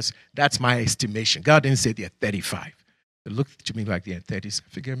because that's my estimation. God didn't say they're 35. It looked to me like they're 30s. I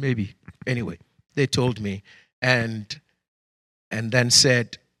figure maybe. Anyway, they told me. And then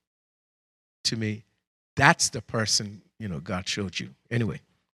said to me, that's the person, God showed you. Anyway,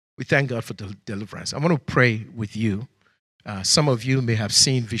 we thank God for the deliverance. I want to pray with you. Some of you may have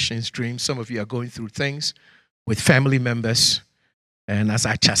seen visions, dreams. Some of you are going through things with family members. And as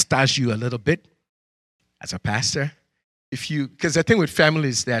I chastise you a little bit as a pastor, because the thing with family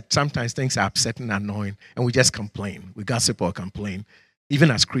is that sometimes things are upsetting and annoying, and we just complain. We gossip or complain, even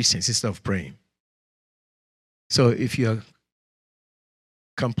as Christians, instead of praying. So if you're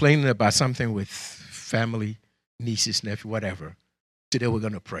complaining about something with family, nieces, nephew, whatever, today we're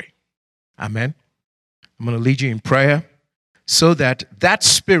going to pray. Amen. I'm going to lead you in prayer so that that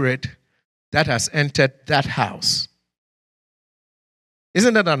spirit that has entered that house,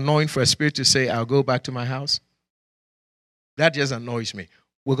 isn't that annoying for a spirit to say, I'll go back to my house? That just annoys me.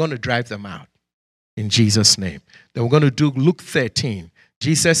 We're going to drive them out in Jesus' name. Then we're going to do Luke 13.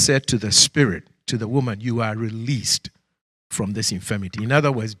 Jesus said to the spirit, to the woman, you are released from this infirmity. In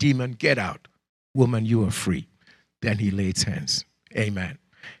other words, demon, get out. Woman, you are free. Then he laid hands. Amen.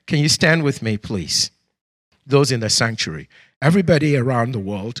 Can you stand with me, please? Those in the sanctuary. Everybody around the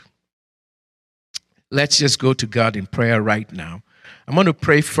world, let's just go to God in prayer right now. I'm going to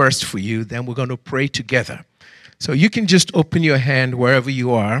pray first for you, then we're going to pray together. So you can just open your hand wherever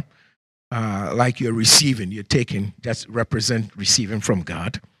you are, like you're receiving, you're taking, just represent receiving from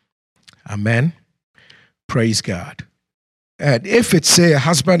God. Amen. Praise God. And if it's, say, a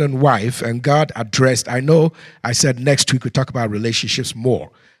husband and wife, and God addressed, I know I said next week we'll talk about relationships more,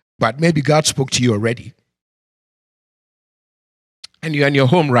 but maybe God spoke to you already. And you're in your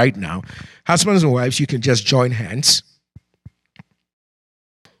home right now. Husbands and wives, you can just join hands.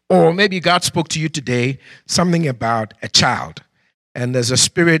 Or maybe God spoke to you today something about a child, and there's a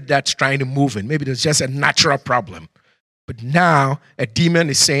spirit that's trying to move in. Maybe there's just a natural problem. But now a demon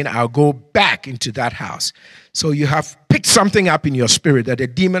is saying, I'll go back into that house. So you have picked something up in your spirit that a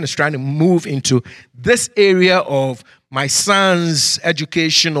demon is trying to move into this area of my son's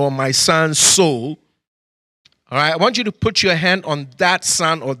education or my son's soul. All right, I want you to put your hand on that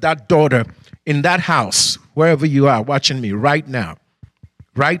son or that daughter in that house, wherever you are watching me right now.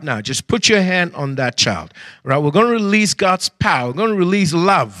 Right now, just put your hand on that child. All right, we're going to release God's power. We're going to release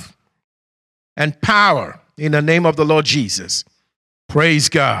love and power in the name of the Lord Jesus. Praise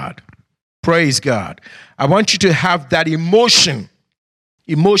God. Praise God. I want you to have that emotion.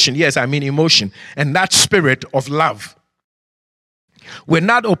 Emotion, yes, I mean emotion. And that spirit of love. We're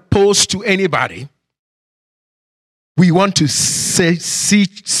not opposed to anybody. We want to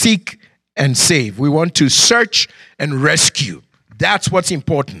seek and save. We want to search and rescue. That's what's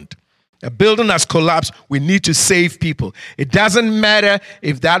important. A building has collapsed. We need to save people. It doesn't matter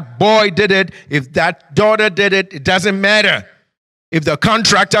if that boy did it, if that daughter did it. It doesn't matter if the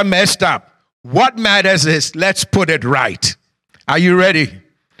contractor messed up. What matters is let's put it right. Are you ready?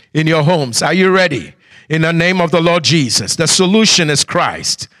 In your homes, are you ready? In the name of the Lord Jesus. The solution is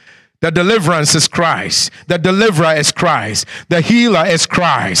Christ. The deliverance is Christ. The deliverer is Christ. The healer is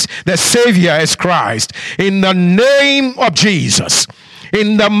Christ. The savior is Christ. In the name of Jesus.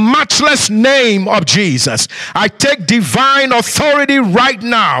 In the matchless name of Jesus, I take divine authority right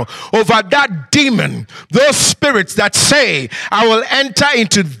now over that demon, those spirits that say, I will enter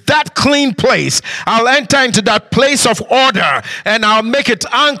into that clean place. I'll enter into that place of order and I'll make it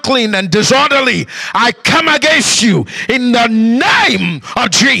unclean and disorderly. I come against you in the name of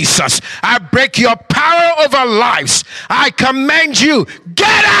Jesus. I break your power over lives. I command you,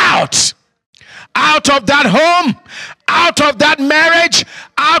 get out! Out of that home, out of that marriage,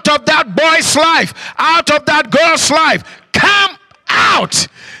 out of that boy's life, out of that girl's life. Come out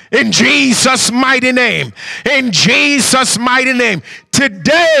in Jesus' mighty name. In Jesus' mighty name.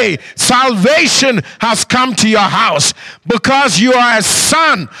 Today, salvation has come to your house because you are a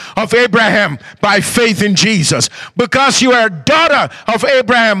son of Abraham by faith in Jesus. Because you are a daughter of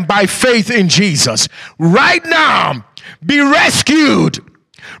Abraham by faith in Jesus. Right now, be rescued.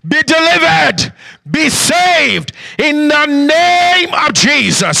 Be delivered, be saved in the name of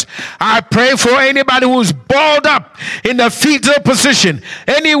Jesus. I pray for anybody who's balled up in the fetal position,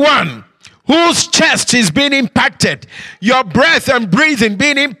 anyone whose chest is being impacted, your breath and breathing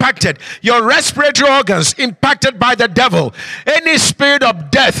being impacted, your respiratory organs impacted by the devil, any spirit of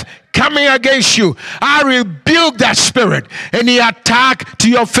death coming against you, I rebuke that spirit. Any attack to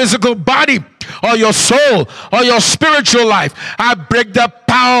your physical body or your soul or your spiritual life, I break the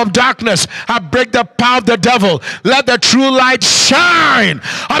power of darkness. I break the power of the devil. Let the true light shine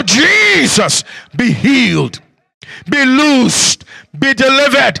of Jesus. Be healed, be loosed, be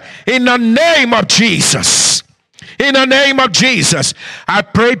delivered in the name of Jesus. In the name of Jesus, I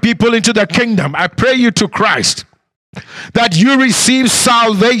pray people into the kingdom. I pray you to Christ, that you receive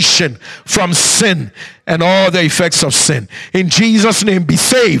salvation from sin and all the effects of sin. In Jesus' name, be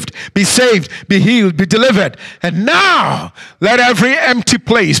saved, be healed, be delivered. And now, let every empty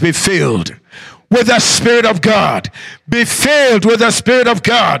place be filled with the Spirit of God. Be filled with the Spirit of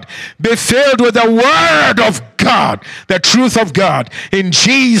God. Be filled with the Word of God, the truth of God. In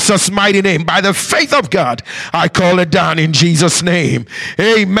Jesus' mighty name, by the faith of God, I call it down in Jesus' name.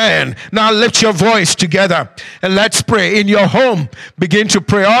 Amen. Now lift your voice together and let's pray. In your home, begin to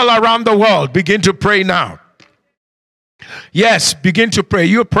pray. All around the world, begin to pray now. Yes, begin to pray.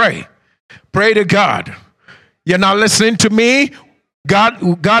 You pray. Pray to God. You're not listening to me.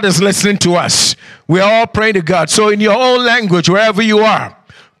 God is listening to us. We all pray to God. So in your own language, wherever you are,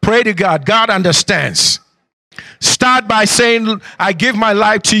 pray to God. God understands. Start by saying, I give my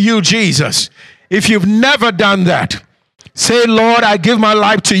life to you, Jesus. If you've never done that, say, Lord, I give my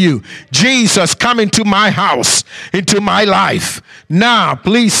life to you. Jesus, come into my house, into my life. Now,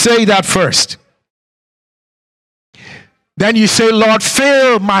 please say that first. Then you say, Lord,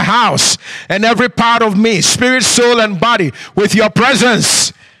 fill my house and every part of me, spirit, soul, and body, with your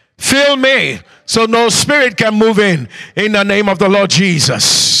presence. Fill me so no spirit can move in the name of the Lord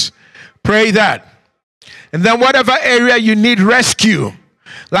Jesus. Pray that. And then whatever area you need rescue,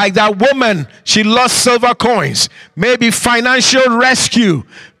 like that woman, she lost silver coins, maybe financial rescue,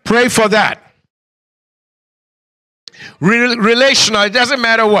 pray for that. Relational, it doesn't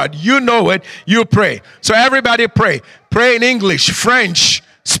matter what. You know it, you pray. So everybody pray. Pray in English, French,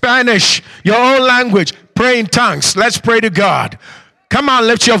 Spanish, your own language. Pray in tongues. Let's pray to God. Come on,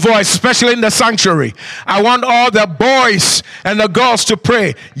 lift your voice, especially in the sanctuary. I want all the boys and the girls to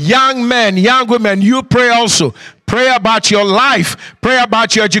pray. Young men, young women, you pray also. Pray about your life. Pray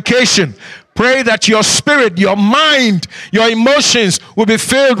about your education. Pray that your spirit, your mind, your emotions will be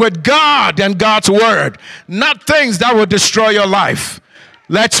filled with God and God's word, not things that will destroy your life.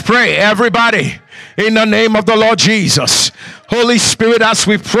 Let's pray, everybody, in the name of the Lord Jesus. Holy Spirit, as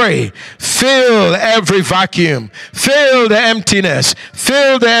we pray, fill every vacuum, fill the emptiness,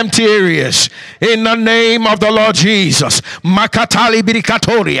 fill the empty areas. In the name of the Lord Jesus. Makatali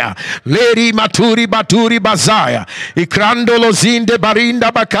birikatoria, Lady Maturi Baturi Bazaya, Ikrandolo Zinde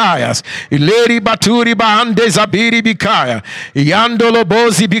Barinda Bakayas, Lady Baturi Bahande Zabiri Bikaya, Yandolo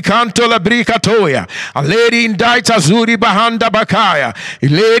Bozi Bikanto La Brikatoya, a lady Indaita Zuri Bahanda Bakaya,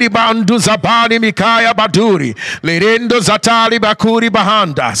 Lady Bandu Zabani Mikaya Baduri, Lerendo Zata Bakuri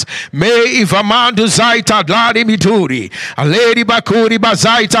Bahandas, May Ivamandu Zaita Ladi Mituri, a lady Bakuri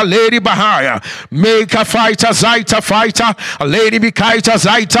Bazaita, Lady Bahaya, Make a fighter Zaita fighter, a lady Bikaita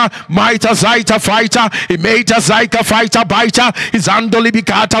Zaita, Maita Zaita fighter, Imeta Zaika fighter biter, is Andoli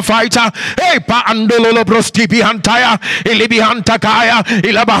Bikata fighter, Hey Pa Andolo Brosti Bihantaya, Ilibihanta Kaya,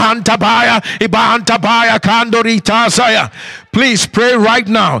 Ilabahanta Baya, Ibahanta Baya, Kandorita Saya. Please pray right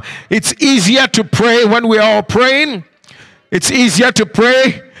now. It's easier to pray when we are all praying. It's easier to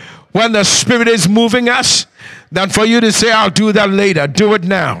pray when the Spirit is moving us than for you to say, I'll do that later. Do it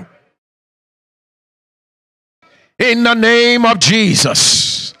now. In the name of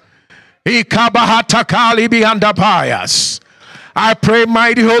Jesus. I pray,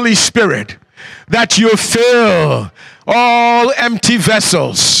 mighty Holy Spirit, that you fill all empty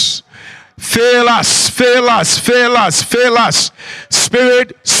vessels. Fill us, fill us, fill us, fill us.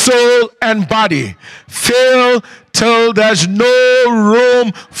 Spirit, soul, and body. Fill till there's no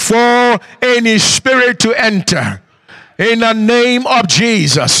room for any spirit to enter. In the name of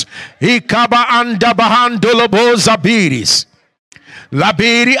Jesus. Ikaba anda bahandolo bozabiris.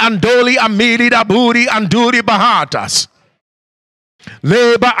 Labiri andoli amiri daburi anduri bahatas.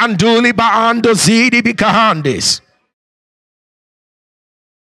 Leba anduli baando zidi bikahandis.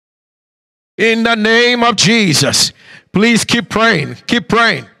 In the name of Jesus. Please keep praying. Keep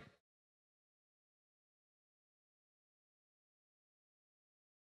praying.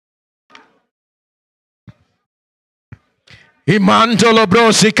 We're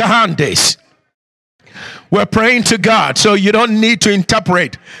praying to God, so you don't need to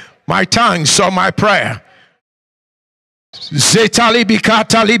interpret my tongues or my prayer.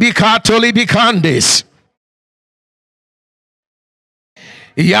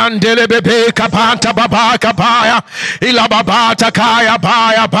 Yandele bebe kapanta baba kapaya ilababata kaya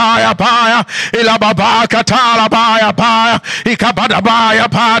baya baya baya ilababa katala baya baya ikabada baya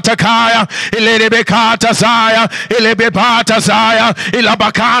pata kaya ilebe kata zaya ilebe bata zaya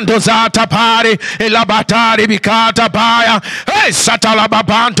ilabakando zata pari ilabatari bikata baya hey satala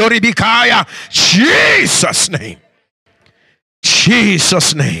babanto ribikaya. Jesus name,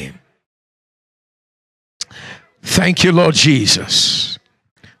 Jesus name. Thank you, Lord Jesus.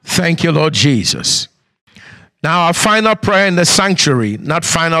 Thank you, Lord Jesus. Now, our final prayer in the sanctuary, not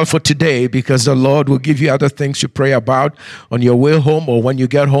final for today, because the Lord will give you other things to pray about on your way home or when you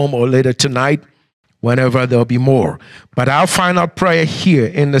get home or later tonight, whenever there'll be more. But our final prayer here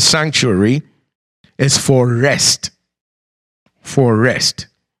in the sanctuary is for rest. For rest.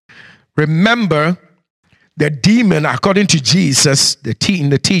 Remember, the demon, according to Jesus,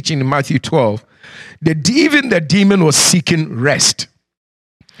 in the teaching in Matthew 12, even the demon was seeking rest.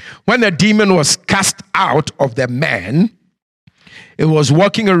 When the demon was cast out of the man, it was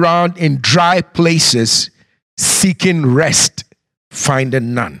walking around in dry places, seeking rest,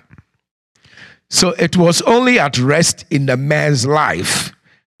 finding none. So it was only at rest in the man's life,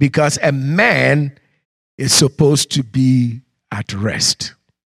 because a man is supposed to be at rest.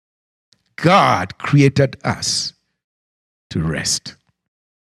 God created us to rest.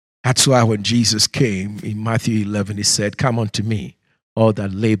 That's why when Jesus came in Matthew 11, he said, "Come unto me, all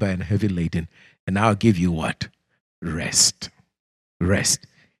that labor and heavy laden, and I'll give you what? Rest." Rest.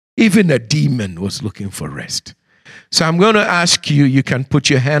 Even a demon was looking for rest. So I'm going to ask you, you can put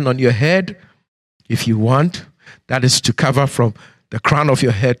your hand on your head if you want. That is to cover from the crown of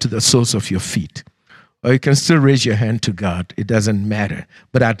your head to the soles of your feet. Or you can still raise your hand to God. It doesn't matter.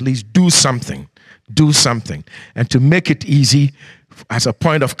 But at least do something. Do something. And to make it easy, as a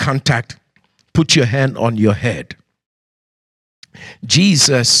point of contact, put your hand on your head.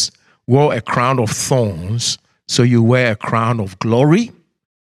 Jesus wore a crown of thorns So you wear a crown of glory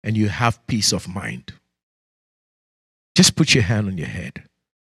and you have peace of mind. Just put your hand on your head.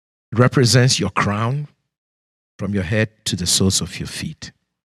 It represents your crown from your head to the soles of your feet.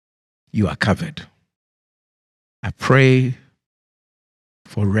 You are covered. I pray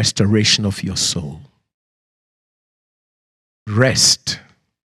for restoration of your soul. Rest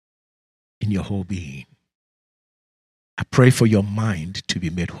in your whole being. I pray for your mind to be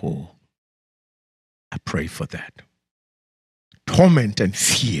made whole. I pray for that. Torment and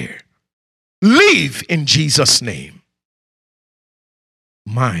fear, leave in Jesus' name.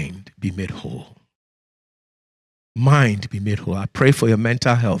 Mind be made whole. Mind be made whole. I pray for your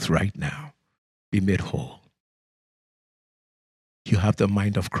mental health right now. Be made whole. You have the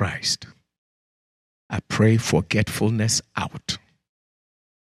mind of Christ. I pray forgetfulness out.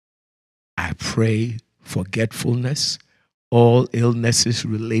 I pray forgetfulness, all illnesses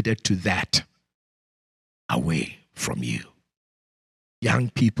related to that, away from you. Young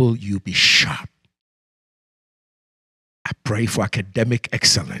people, you be sharp. I pray for academic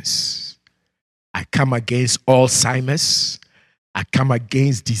excellence. I come against Alzheimer's. I come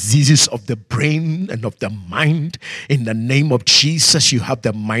against diseases of the brain and of the mind. In the name of Jesus, you have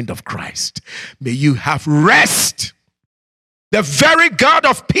the mind of Christ. May you have rest. The very God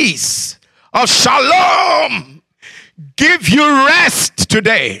of peace, of shalom, give you rest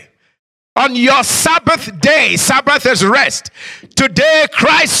today. On your Sabbath day, Sabbath is rest. Today,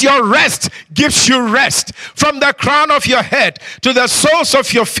 Christ, your rest, gives you rest. From the crown of your head to the soles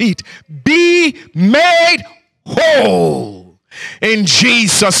of your feet, be made whole. In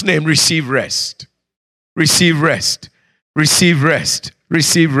Jesus' name, receive rest. Receive rest. Receive rest.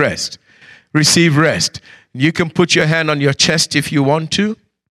 Receive rest. Receive rest. You can put your hand on your chest if you want to.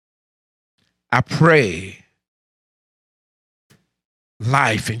 I pray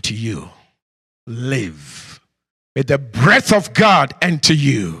life into you. Live. May the breath of God enter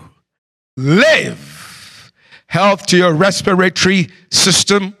you. Live. Health to your respiratory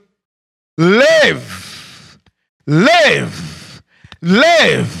system. Live. Live.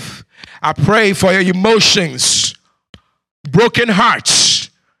 Live. I pray for your emotions, broken hearts,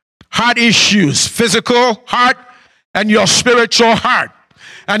 heart issues, physical heart and your spiritual heart,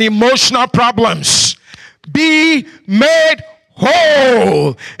 and emotional problems. Be made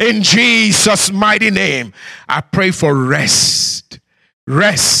whole in Jesus' mighty name. I pray for rest,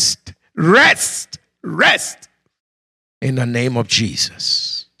 rest, rest, rest in the name of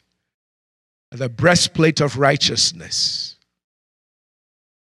Jesus. The breastplate of righteousness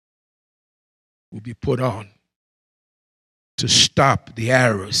will be put on to stop the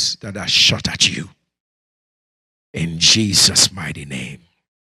arrows that are shot at you. In Jesus' mighty name.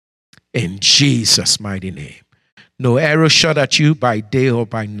 In Jesus' mighty name. No arrow shot at you by day or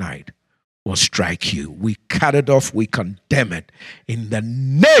by night will strike you. We cut it off. We condemn it in the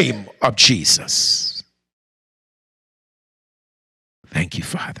name of Jesus. Thank you,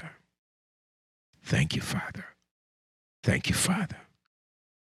 Father. Thank you, Father. Thank you, Father.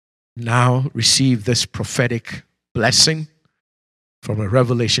 Now receive this prophetic blessing from a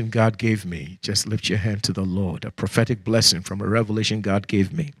revelation God gave me. Just lift your hand to the Lord. A prophetic blessing from a revelation God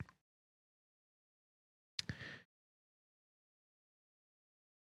gave me.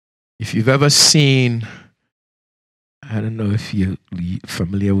 If you've ever seen, I don't know if you're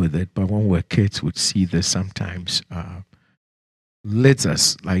familiar with it, but when we're kids, we'd see this sometimes.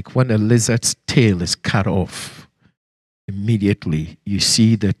 Lizards, like when a lizard's tail is cut off, immediately you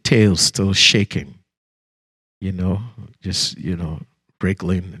see the tail still shaking, just,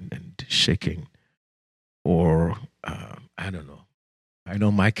 wriggling and shaking. Or, I don't know. I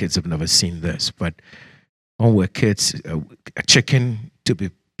know my kids have never seen this, but when we're kids, a chicken to be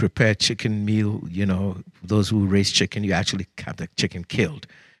prepared chicken meal, those who raise chicken, you actually have the chicken killed.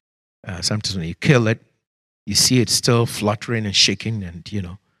 Sometimes when you kill it, you see it still fluttering and shaking and,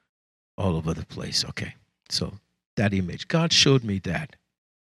 all over the place. Okay, so that image. God showed me that.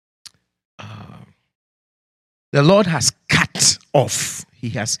 The Lord has cut off. He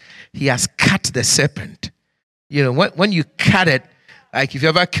has cut the serpent. When you cut it, like if you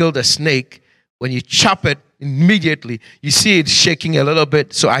ever killed a snake, when you chop it, immediately you see it shaking a little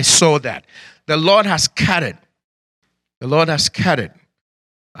bit. So I saw that. The Lord has cut it. The Lord has cut it.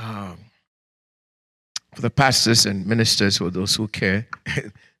 For the pastors and ministers, or those who care,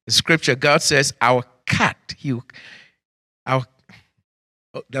 the scripture, God says, our cut.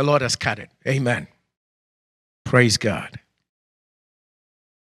 The Lord has cut it. Amen. Praise God.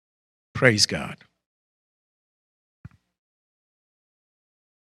 Praise God.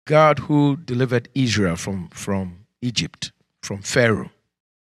 God who delivered Israel from Egypt, from Pharaoh.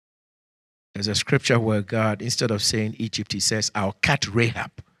 There's a scripture where God, instead of saying Egypt, he says, I'll cut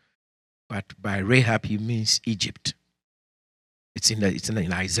Rahab. But by Rahab, he means Egypt. It's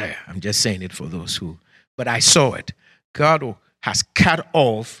in Isaiah. I'm just saying it for those who. But I saw it. God has cut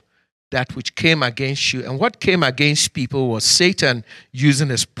off that which came against you. And what came against people was Satan using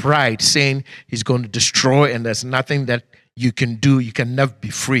his pride, saying he's going to destroy and there's nothing that you can do. You can never be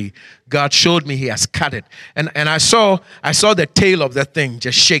free. God showed me he has cut it. And I saw the tail of the thing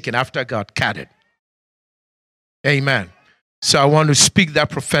just shaking after God cut it. Amen. So I want to speak that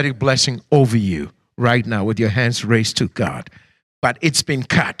prophetic blessing over you right now with your hands raised to God. But it's been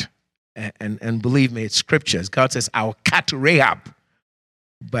cut. And believe me, it's scriptures. God says, I'll cut Rahab.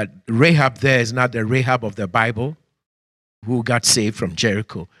 But Rahab there is not the Rahab of the Bible who got saved from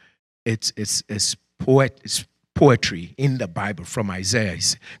Jericho. It's poetry in the Bible from Isaiah.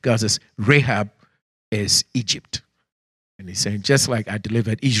 God says, Rahab is Egypt. And he's saying, just like I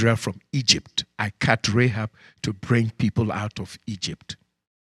delivered Israel from Egypt, I cut Rahab to bring people out of Egypt.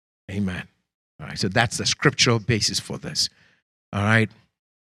 Amen. All right, so that's the scriptural basis for this. All right.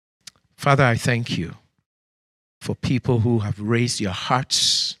 Father, I thank you for people who have raised your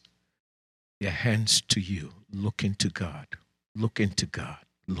hearts, your hands to you, looking to God, looking to God,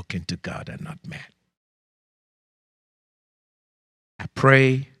 looking to God and not man. I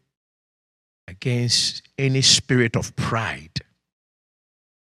pray against any spirit of pride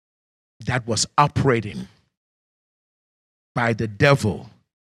that was operating by the devil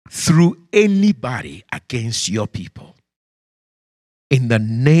through anybody against your people. In the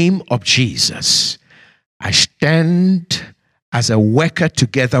name of Jesus, I stand as a worker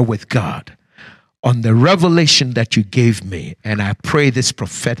together with God on the revelation that you gave me, and I pray this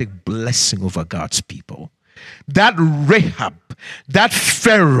prophetic blessing over God's people. That Rahab, that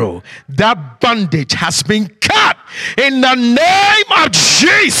Pharaoh, that bondage has been cut in the name of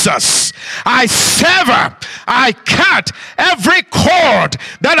Jesus. I sever, I cut every cord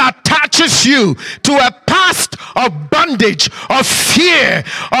that attaches you to a past of bondage, of fear,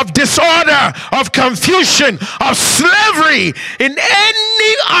 of disorder, of confusion, of slavery in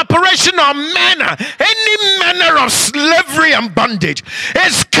any operation or manner, any manner of slavery and bondage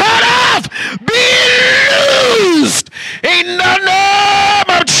is cut off, be loosed in the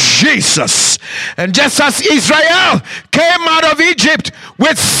name of Jesus. And just as Israel came out of Egypt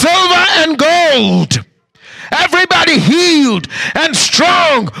with silver and gold, everybody healed and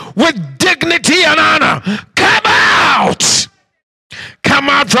strong with dignity and honor, come out. Come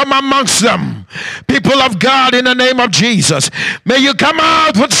out from amongst them. People of God, in the name of Jesus, may you come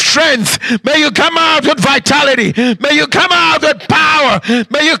out with strength. May you come out with vitality. May you come out with power.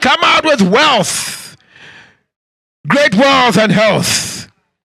 May you come out with wealth, great wealth and health.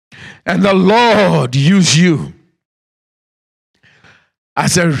 And the Lord use you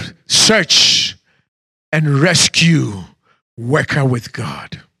as a search and rescue worker with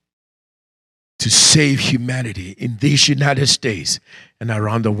God to save humanity in these United States and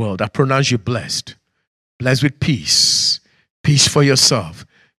around the world. I pronounce you blessed. Blessed with peace. Peace for yourself.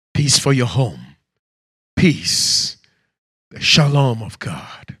 Peace for your home. Peace. The shalom of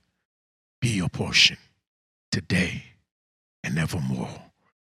God be your portion today and evermore.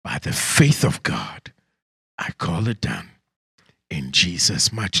 By the faith of God, I call it done. In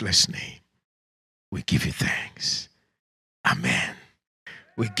Jesus' matchless name, we give you thanks. Amen.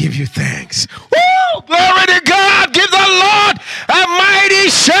 We give you thanks. Woo! Glory to God. Give the Lord a mighty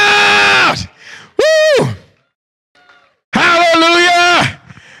shout. Woo! Hallelujah.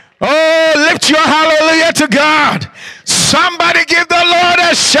 Oh, lift your hallelujah to God. Somebody give the Lord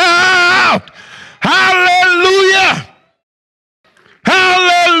a shout. Hallelujah.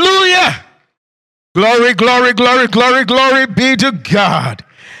 Hallelujah. Glory, glory, glory, glory, glory be to God.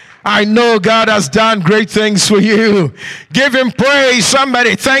 I know God has done great things for you. Give him praise.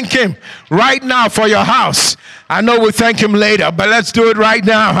 Somebody thank him right now for your house. I know we'll thank him later, but let's do it right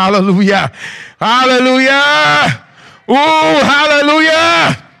now. Hallelujah. Hallelujah. Ooh,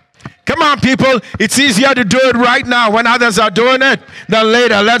 hallelujah. Come on, people. It's easier to do it right now when others are doing it than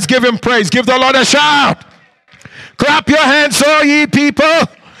later. Let's give him praise. Give the Lord a shout. Clap your hands, all ye people.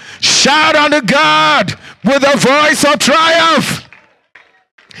 Shout unto God with a voice of triumph.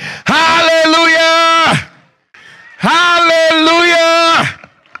 Hallelujah! Hallelujah!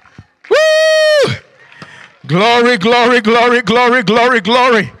 Woo! Glory, glory, glory, glory, glory,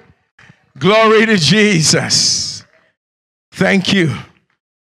 glory. Glory to Jesus. Thank you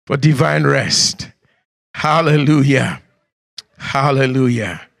for divine rest. Hallelujah.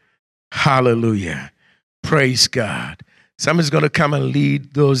 Hallelujah. Hallelujah. Praise God. Someone's going to come and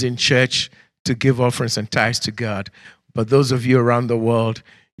lead those in church to give offerings and tithes to God. But those of you around the world,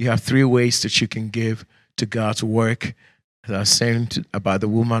 You have 3 ways that you can give to God's work. As I was saying about the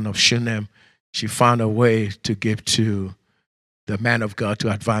woman of Shunem, she found a way to give to the man of God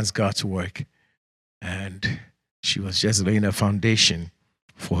to advance God's work. And she was just laying a foundation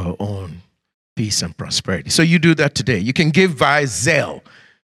for her own peace and prosperity. So you do that today. You can give via Zelle.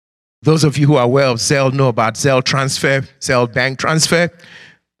 Those of you who are aware of Zelle know about Zelle transfer, Zelle bank transfer.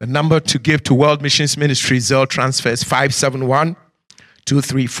 The number to give to World Missions Ministry Zelle transfer is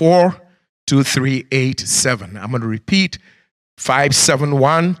 571-234-2387. I'm going to repeat,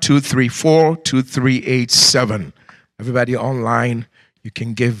 571-234-2387. Everybody online, you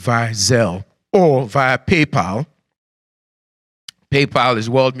can give via Zelle or via PayPal. PayPal is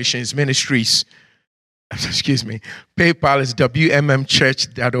World Missions Ministries. Excuse me. PayPal is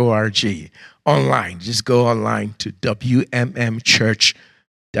wmmchurch.org. Online, just go online to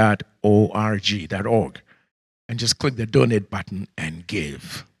wmmchurch.org, and just click the donate button and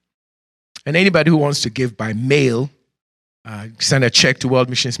give. And anybody who wants to give by mail, send a check to World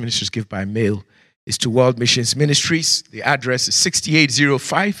Missions Ministries. Give by mail is to World Missions Ministries. The address is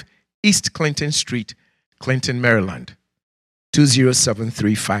 6805 East Clinton Street, Clinton, Maryland,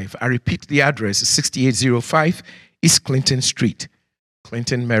 20735. I repeat, the address is 6805 East Clinton Street,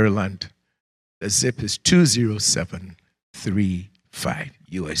 Clinton, Maryland. The zip is 20735,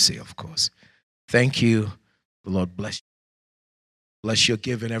 USA, of course. Thank you. The Lord bless you. Bless your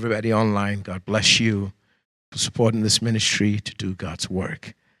giving, everybody online. God bless you for supporting this ministry to do God's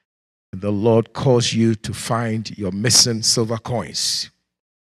work. The Lord calls you to find your missing silver coins.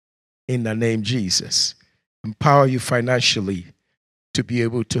 In the name of Jesus. Empower you financially to be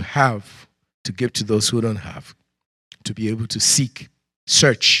able to have, to give to those who don't have, to be able to seek,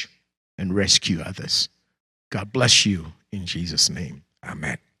 search, and rescue others. God bless you in Jesus' name.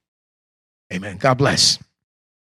 Amen. Amen. God bless.